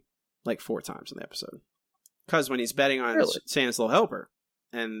 13 like 4 times in the episode. Because when he's betting on Santa's Little Helper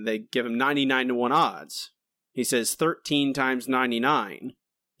and they give him 99 to 1 odds, he says 13 times 99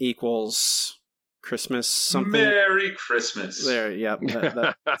 equals Christmas something. Merry Christmas. There, yep.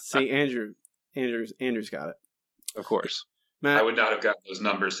 See, Andrew's got it. Of course. Matt, I would not have gotten those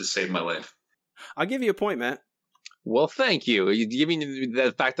numbers to save my life. I'll give you a point, Matt. Well, thank you. You giving me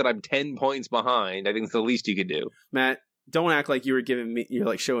the fact that I'm 10 points behind. I think it's the least you could do. Matt, don't act like you're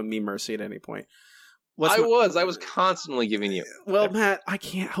like showing me mercy at any point. I was constantly giving you. Well, Matt, I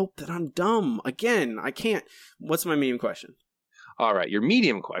can't help that I'm dumb. Again, I can't. What's my medium question? All right, your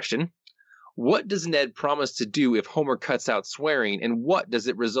medium question. What does Ned promise to do if Homer cuts out swearing, and what does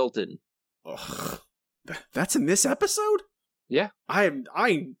it result in? Ugh. That's in this episode? Yeah. I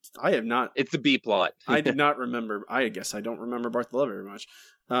have not. It's the B plot. I did not remember. I guess I don't remember Bartholomew very much.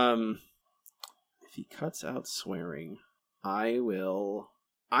 If he cuts out swearing, I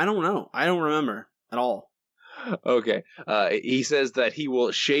don't know. I don't remember at all. Okay. He says that he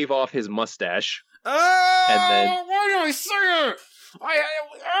will shave off his mustache. Oh, and then... why did I say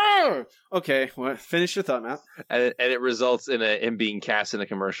it? Okay, well, finish your thought, Matt. And it results in him being cast in a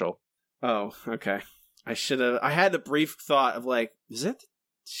commercial. Oh, okay. I had a brief thought of like, is it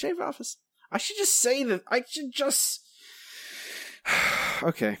shave off his... I should just say that. I should just...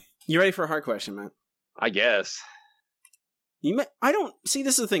 Okay. You ready for a hard question, Matt? I guess. I don't... See,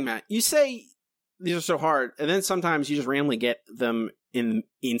 this is the thing, Matt. You say these are so hard, and then sometimes you just randomly get them in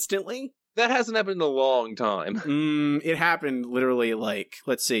instantly. That hasn't happened in a long time. It happened literally like,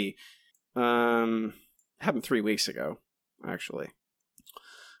 let's see. It happened 3 weeks ago, actually.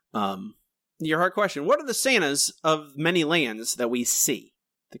 Your hard question. What are the Santas of many lands that we see?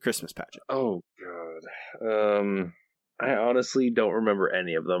 The Christmas pageant. Oh, God. I honestly don't remember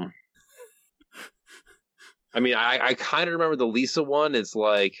any of them. I mean, I kind of remember the Lisa one. It's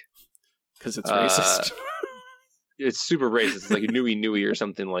like... Because it's racist. It's super racist. It's like Nui Nui or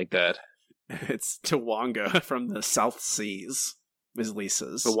something like that. It's Tawanga from the South Seas. Is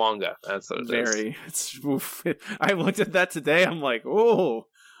Lisa's. Tawanga. That's what it is. It's... Oof. I looked at that today. I'm like, oh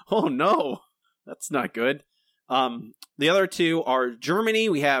no. That's not good. The other two are Germany.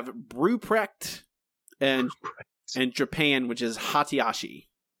 We have Ruprecht and Japan, which is Hatiashi.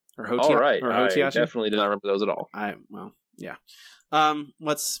 Or All right. Or Hotiashi. I definitely did not remember those at all. Yeah.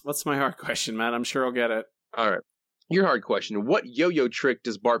 What's my hard question, Matt? I'm sure I'll get it. All right. Your hard question. What yo-yo trick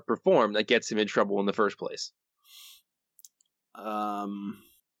does Bart perform that gets him in trouble in the first place?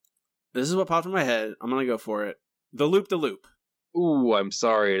 This is what popped in my head. I'm going to go for it. The loop-de-loop. Ooh, I'm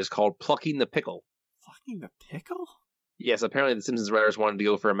sorry. It is called plucking the pickle. Plucking the pickle? Yes, apparently the Simpsons writers wanted to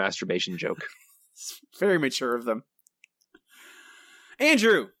go for a masturbation joke. It's very mature of them.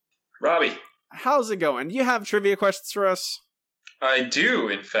 Andrew. Robbie. How's it going? Do you have trivia questions for us? I do,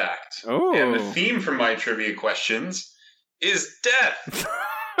 in fact. Oh. And the theme for my trivia questions is death.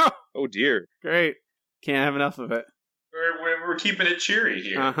 Oh, dear. Great. Can't have enough of it. We're keeping it cheery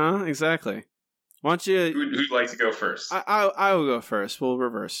here. Uh-huh, exactly. Why don't you... Who'd like to go first? I will go first. We'll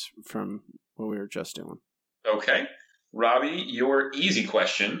reverse from what we were just doing. Okay. Robbie, your easy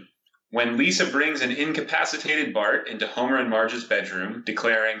question. When Lisa brings an incapacitated Bart into Homer and Marge's bedroom,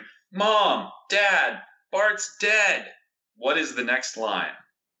 declaring, "Mom, Dad, Bart's dead," what is the next line?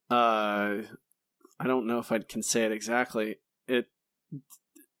 I don't know if I can say it exactly.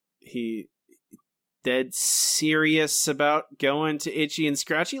 He dead serious about going to Itchy and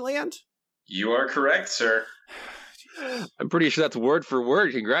Scratchy Land? You are correct, sir. I'm pretty sure that's word for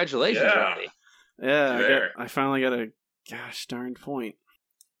word. Congratulations, Robbie. Yeah, I finally got a gosh darn point.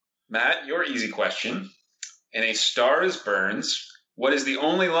 Matt, your easy question. In A Star is Burns, what is the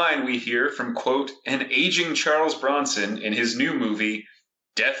only line we hear from, quote, an aging Charles Bronson in his new movie,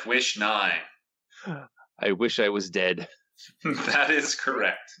 Death Wish 9? I wish I was dead. That is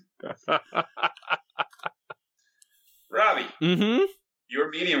correct. Robbie. Mm-hmm. Your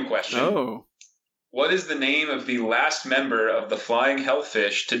medium question. Oh. What is the name of the last member of the Flying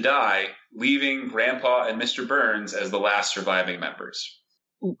Hellfish to die, leaving Grandpa and Mr. Burns as the last surviving members?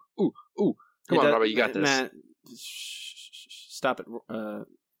 Ooh. Come on, Robbie, you got this. Matt, stop it,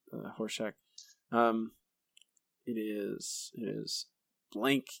 Horseshack. It is.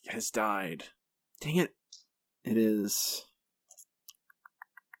 Blank has died. Dang it. It is.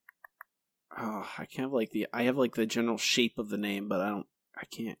 Oh, I can't have I have the general shape of the name, but I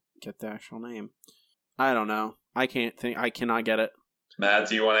can't get the actual name. I don't know. I cannot get it. Matt,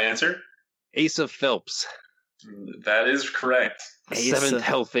 do you want to answer? Asa Phelps. That is correct. The seventh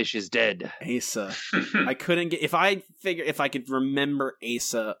hellfish is dead. Asa. I couldn't get... If I could remember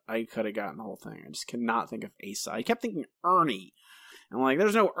Asa, I could have gotten the whole thing. I just could not think of Asa. I kept thinking Ernie. I'm like,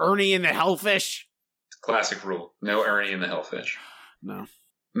 there's no Ernie in the hellfish. Classic rule. No Ernie in the hellfish. No.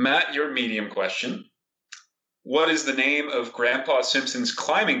 Matt, your medium question. What is the name of Grandpa Simpson's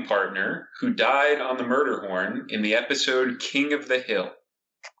climbing partner who died on the murder horn in the episode King of the Hill?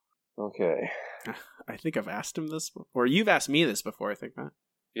 Okay. I think I've asked him this before. Or you've asked me this before, I think, Matt.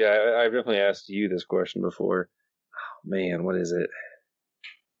 Yeah, I've definitely asked you this question before. man, what is it?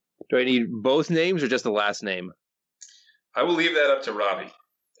 Do I need both names or just the last name? I will leave that up to Robbie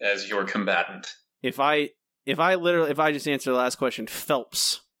as your combatant. If I just answer the last question,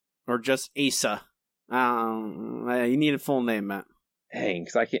 Phelps or just Asa, you need a full name, Matt. Dang,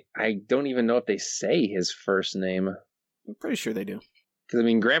 because I don't even know if they say his first name. I'm pretty sure they do. Because I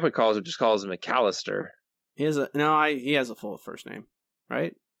mean, Grandpa just calls him McAllister. He has a full first name,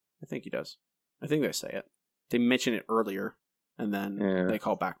 right? I think he does. I think they say it. They mention it earlier, and then they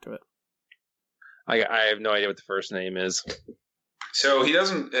call back to it. I have no idea what the first name is. So they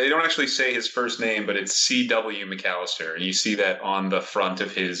don't actually say his first name, but it's C.W. McAllister, and you see that on the front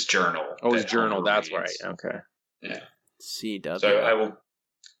of his journal. Oh, his journal, that's right. Okay. Yeah. C.W. So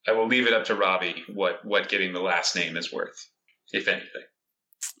I will leave it up to Robbie what getting the last name is worth, if anything.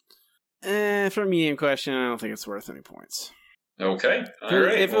 For a medium question, I don't think it's worth any points. Okay. All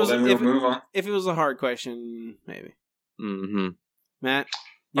right. Then we'll move on. If it was a hard question, maybe. Mm-hmm. Matt,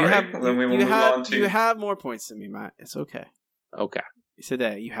 you have more points than me, Matt. It's okay. Okay. You said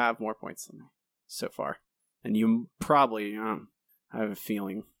that you have more points than me so far. And you probably have a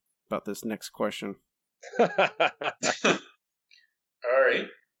feeling about this next question. All right.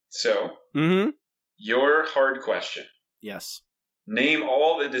 So, your hard question. Yes. Name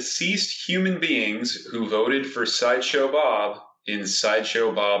all the deceased human beings who voted for Sideshow Bob in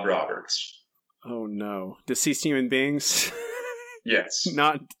Sideshow Bob Roberts. Oh no. Deceased human beings? Yes.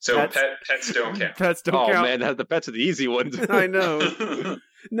 Not so pets. Pets don't count. Pets don't count. Oh man, the pets are the easy ones. I know.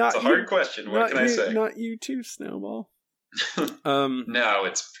 It's a hard question. What can I say? Not you too, Snowball. No,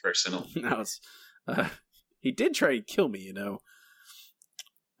 it's personal. No, it's he did try to kill me, you know.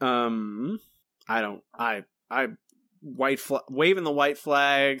 I waving the white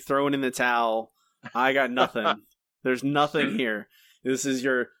flag, throwing in the towel. I got nothing. There's nothing here. This is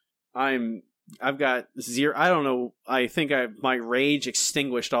I've got zero. I don't know. I think my rage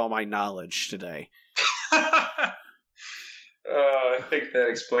extinguished all my knowledge today. I think that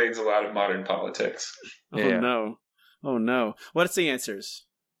explains a lot of modern politics. Oh no. What's the answers?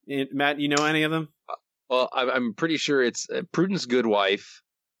 Matt, you know any of them? Well, I'm pretty sure it's Prudence Goodwife,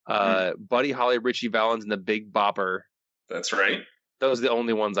 Buddy Holly, Richie Valens, and the Big Bopper. That's right. Those are the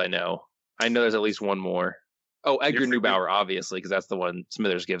only ones I know. I know there's at least one more. Oh, Edgar Neubauer, obviously, because that's the one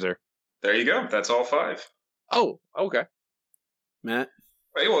Smithers gives her. There you go. That's all 5. Oh, okay. Matt?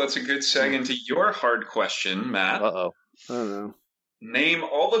 Right, well, that's a good seg into your hard question, Matt. Uh-oh. I don't know. Name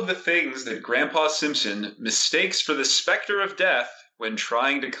all of the things that Grandpa Simpson mistakes for the specter of death when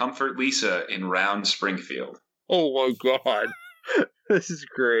trying to comfort Lisa in Round Springfield. Oh my god. This is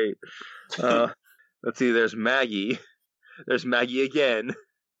great. Let's see, there's Maggie. There's Maggie again.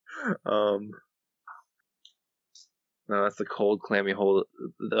 No, that's the cold, clammy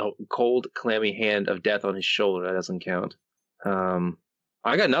hand of death on his shoulder. That doesn't count.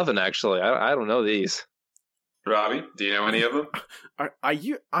 I got nothing actually. I don't know these. Robbie, do you know any of them? Are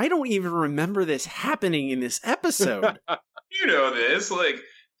you? I don't even remember this happening in this episode. You know this, like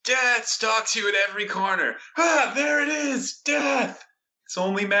death stalks you at every corner. Ah, there it is, death. It's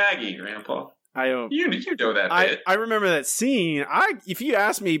only Maggie, Grandpa. I don't. You know that bit. I remember that scene. If you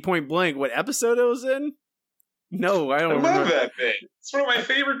ask me point blank what episode it was in, no, I don't. I love that bit. It's one of my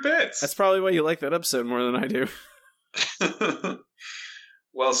favorite bits. That's probably why you like that episode more than I do.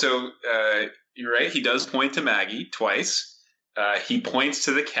 Well, so you're right. He does point to Maggie twice. He points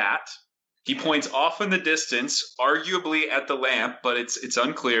to the cat. He points off in the distance, arguably at the lamp, but it's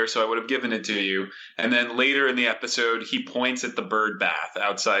unclear, so I would have given it to you. And then later in the episode, he points at the bird bath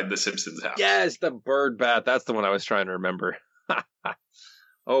outside the Simpsons house. Yes, the bird bath. That's the one I was trying to remember.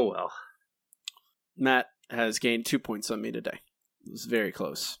 Oh, well. Matt has gained 2 points on me today. It was very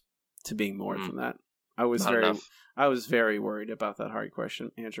close to being more than that. I was very worried about that hard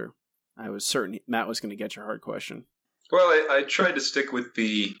question, Andrew. I was certain Matt was going to get your hard question. Well, I tried to stick with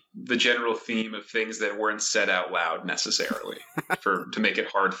the general theme of things that weren't said out loud necessarily to make it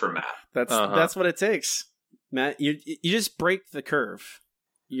hard for Matt. That's what it takes, Matt. You just break the curve.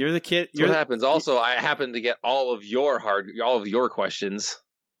 You're the kid. What happens? Also, I happened to get all of your questions,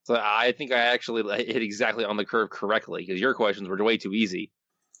 so I think I actually hit exactly on the curve correctly because your questions were way too easy.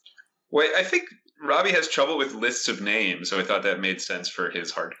 Wait, I think Robbie has trouble with lists of names, so I thought that made sense for his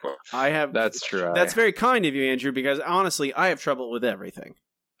hard quote. That's true. That's very kind of you, Andrew, because honestly, I have trouble with everything.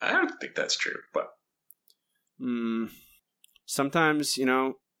 I don't think that's true, but sometimes,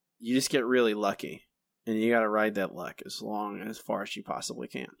 you just get really lucky, and you got to ride that luck as far as you possibly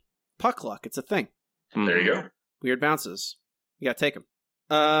can. Puck luck, it's a thing. There you go. Weird bounces. You got to take them.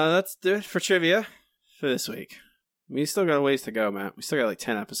 That's it for trivia for this week. We still got a ways to go, Matt. We still got like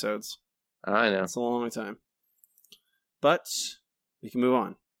 10 episodes. I know. It's a long time. But we can move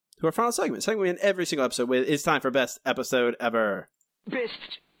on to our final segment. Segment we end every single episode with. It's time for Best Episode Ever.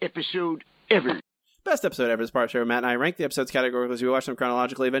 Best episode ever. Best Episode Ever is part of the show. Matt and I rank the episodes categorically as we watch them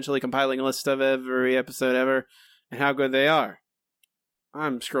chronologically, eventually compiling a list of every episode ever and how good they are.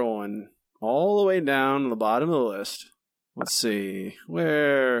 I'm scrolling all the way down to the bottom of the list. Let's see.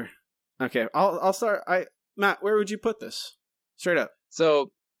 Where... Okay, I'll start. Matt, where would you put this? Straight up.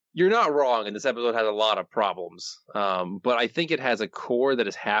 So, you're not wrong, and this episode has a lot of problems. But I think it has a core that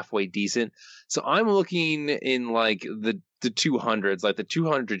is halfway decent. So I'm looking in like the 200s, like the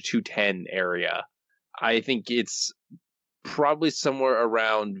 200 to 210 area. I think it's probably somewhere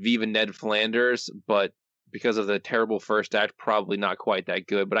around Viva Ned Flanders, but because of the terrible first act, probably not quite that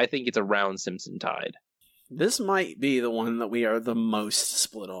good. But I think it's around Simpson Tide. This might be the one that we are the most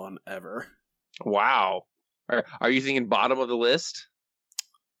split on ever. Wow. Are you thinking bottom of the list?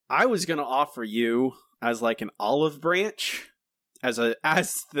 I was going to offer you as like an olive branch as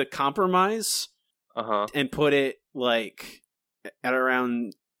the compromise. And put it like at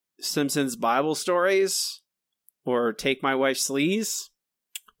around Simpsons Bible stories or Take My Wife's Sleaze.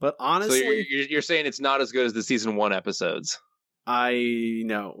 But honestly, so you're saying it's not as good as the season 1 episodes. I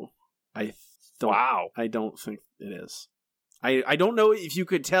know. Wow. I don't think it is. I don't know if you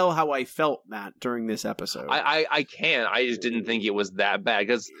could tell how I felt, Matt, during this episode. I can. I just didn't think it was that bad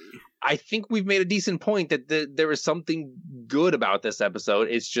because I think we've made a decent point that there is something good about this episode.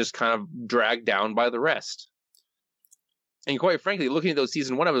 It's just kind of dragged down by the rest. And quite frankly, looking at those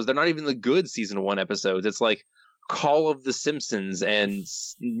season 1 episodes, they're not even the good season 1 episodes. It's like Call of the Simpsons and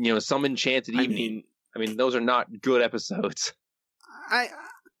Some Enchanted Evening. I mean, those are not good episodes. I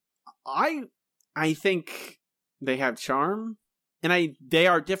think they have charm, and they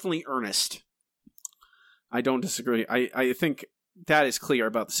are definitely earnest. I don't disagree. I think that is clear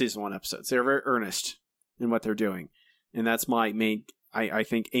about the season 1 episodes. They're very earnest in what they're doing, and that's my main. I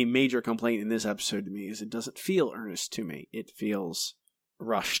think a major complaint in this episode to me is it doesn't feel earnest to me. It feels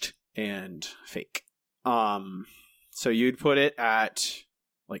rushed and fake. So you'd put it at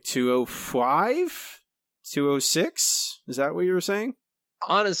like 205, 206. Is that what you were saying?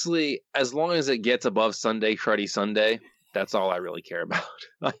 Honestly, as long as it gets above Sunday Cruddy Sunday, that's all I really care about.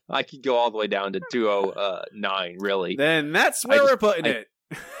 I could go all the way down to 209, really. Then that's where we're putting it.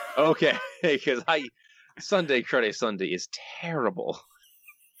 Okay, because Sunday Cruddy Sunday is terrible.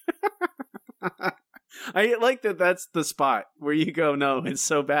 I like that that's the spot where you go, no, it's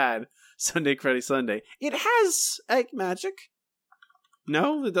so bad. Sunday Cruddy Sunday. It has egg magic.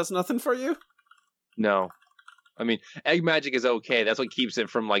 No? It does nothing for you? No. I mean, egg magic is okay. That's what keeps it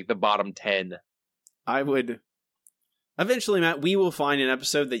from, like, the bottom 10. I would... Eventually, Matt, we will find an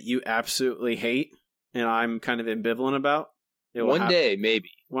episode that you absolutely hate, and I'm kind of ambivalent about. One day, maybe.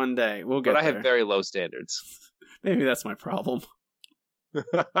 One day. We'll get there. But I have very low standards. Maybe that's my problem.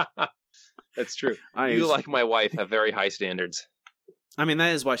 That's true. You, like my wife, have very high standards. I mean,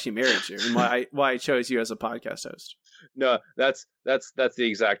 that is why she married you, and why I chose you as a podcast host. No, that's the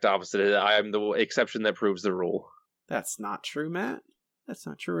exact opposite. I am the exception that proves the rule. That's not true, Matt. That's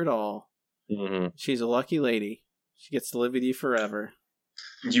not true at all. Mm-hmm. She's a lucky lady. She gets to live with you forever.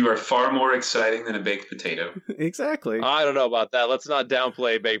 You are far more exciting than a baked potato. Exactly. I don't know about that. Let's not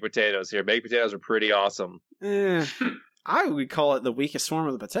downplay baked potatoes here. Baked potatoes are pretty awesome. I would call it the weakest form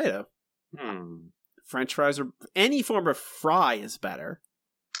of the potato. French fries are... Any form of fry is better.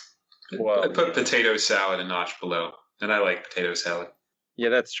 Well, I put potato salad a notch below, and I like potato salad. Yeah,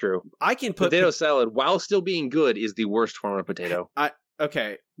 that's true. I can put... Potato salad, while still being good, is the worst form of potato.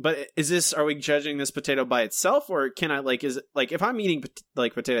 Okay, but are we judging this potato by itself, or can I, if I'm eating,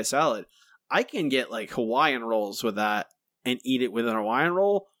 potato salad, I can get, Hawaiian rolls with that and eat it with an Hawaiian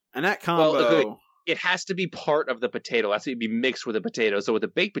roll, and that combo... Well, it has to be part of the potato. It has to be mixed with a potato. So with a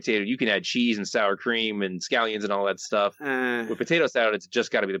baked potato, you can add cheese and sour cream and scallions and all that stuff. With potato salad, it's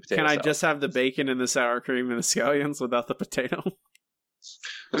just got to be the potato salad. Can I just have the bacon and the sour cream and the scallions without the potato? I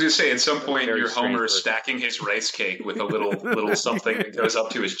was going to say, at some point, your Homer stacking his rice cake with a little something that goes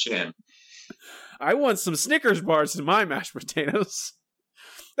up to his chin. I want some Snickers bars in my mashed potatoes.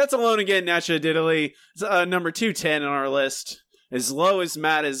 That's Alone Again, Natura-Diddily. It's number 210 on our list. As low as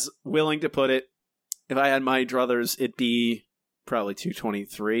Matt is willing to put it. If I had my druthers, it'd be probably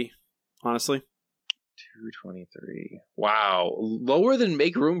 223, honestly. 223. Wow. Lower than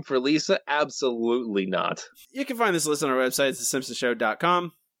Make Room for Lisa? Absolutely not. You can find this list on our website. It's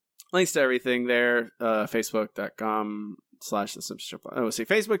thesimpsonshow.com. Links to everything there. Facebook.com/thesimpsonshow. Oh, let's see.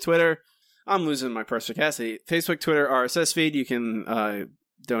 Facebook, Twitter. I'm losing my perspicacity. Facebook, Twitter, RSS feed. You can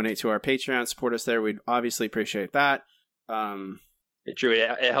donate to our Patreon. Support us there. We'd obviously appreciate that. True.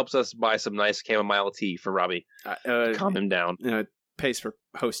 It helps us buy some nice chamomile tea for Robbie. Calm him down. Pays for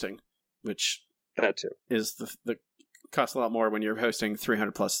hosting, which that too is the costs a lot more when you're hosting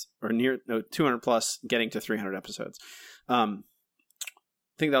 300 plus or 200 plus, getting to 300 episodes. I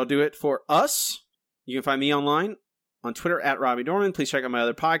think that'll do it for us. You can find me online on Twitter at Robbie Dorman. Please check out my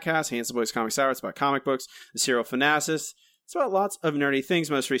other podcast, Handsome Boys Comics Hour. It's about comic books, the Serial Phanasis. It's about lots of nerdy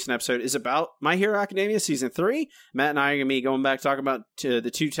things. Most recent episode is about My Hero Academia Season 3. Matt and I are going to be going back talking about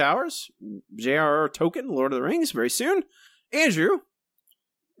the Two Towers, J.R.R. Tolkien, Lord of the Rings, very soon. Andrew,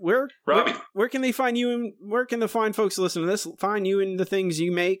 where can they find you, and where can the fine folks listen to this find you in the things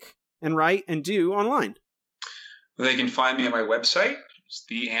you make and write and do online? They can find me on my website. It's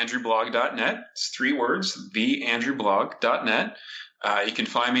theandrewblog.net. It's 3 words, theandrewblog.net. You can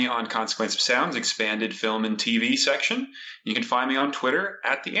find me on Consequence of Sound's expanded film and TV section. You can find me on Twitter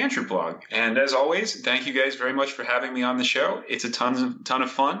at the Andrew Blog. And as always, thank you guys very much for having me on the show. It's a ton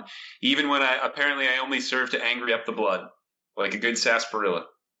of fun, even when I only serve to angry up the blood, like a good sarsaparilla.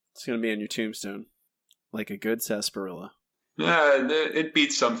 It's going to be on your tombstone, like a good sarsaparilla. It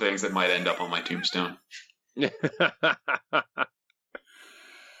beats some things that might end up on my tombstone.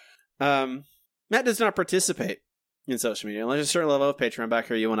 Matt does not participate in social media unless a certain level of Patreon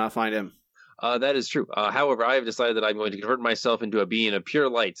backer. You will not find him. That is true. However, I have decided that I'm going to convert myself into a being of pure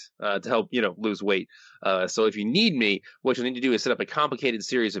light to help, lose weight. So if you need me, what you'll need to do is set up a complicated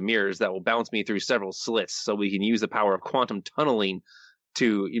series of mirrors that will bounce me through several slits so we can use the power of quantum tunneling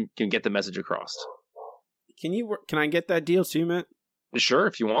to get the message across. Can I get that deal too, Matt? Sure,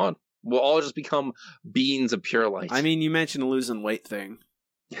 if you want. We'll all just become beings of pure light. I mean, you mentioned the losing weight thing.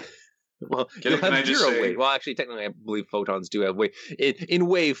 Well, you'll have zero weight. Well, actually, technically, I believe photons do have weight. In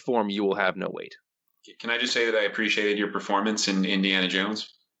wave form, you will have no weight. Can I just say that I appreciated your performance in Indiana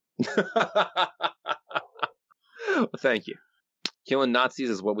Jones? Well, thank you. Killing Nazis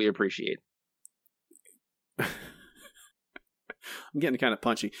is what we appreciate. I'm getting kind of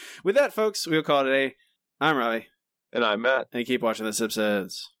punchy. With that, folks, we'll call it a day. I'm Robbie. And I'm Matt. And keep watching this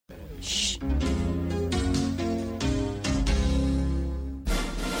episodes. Shh.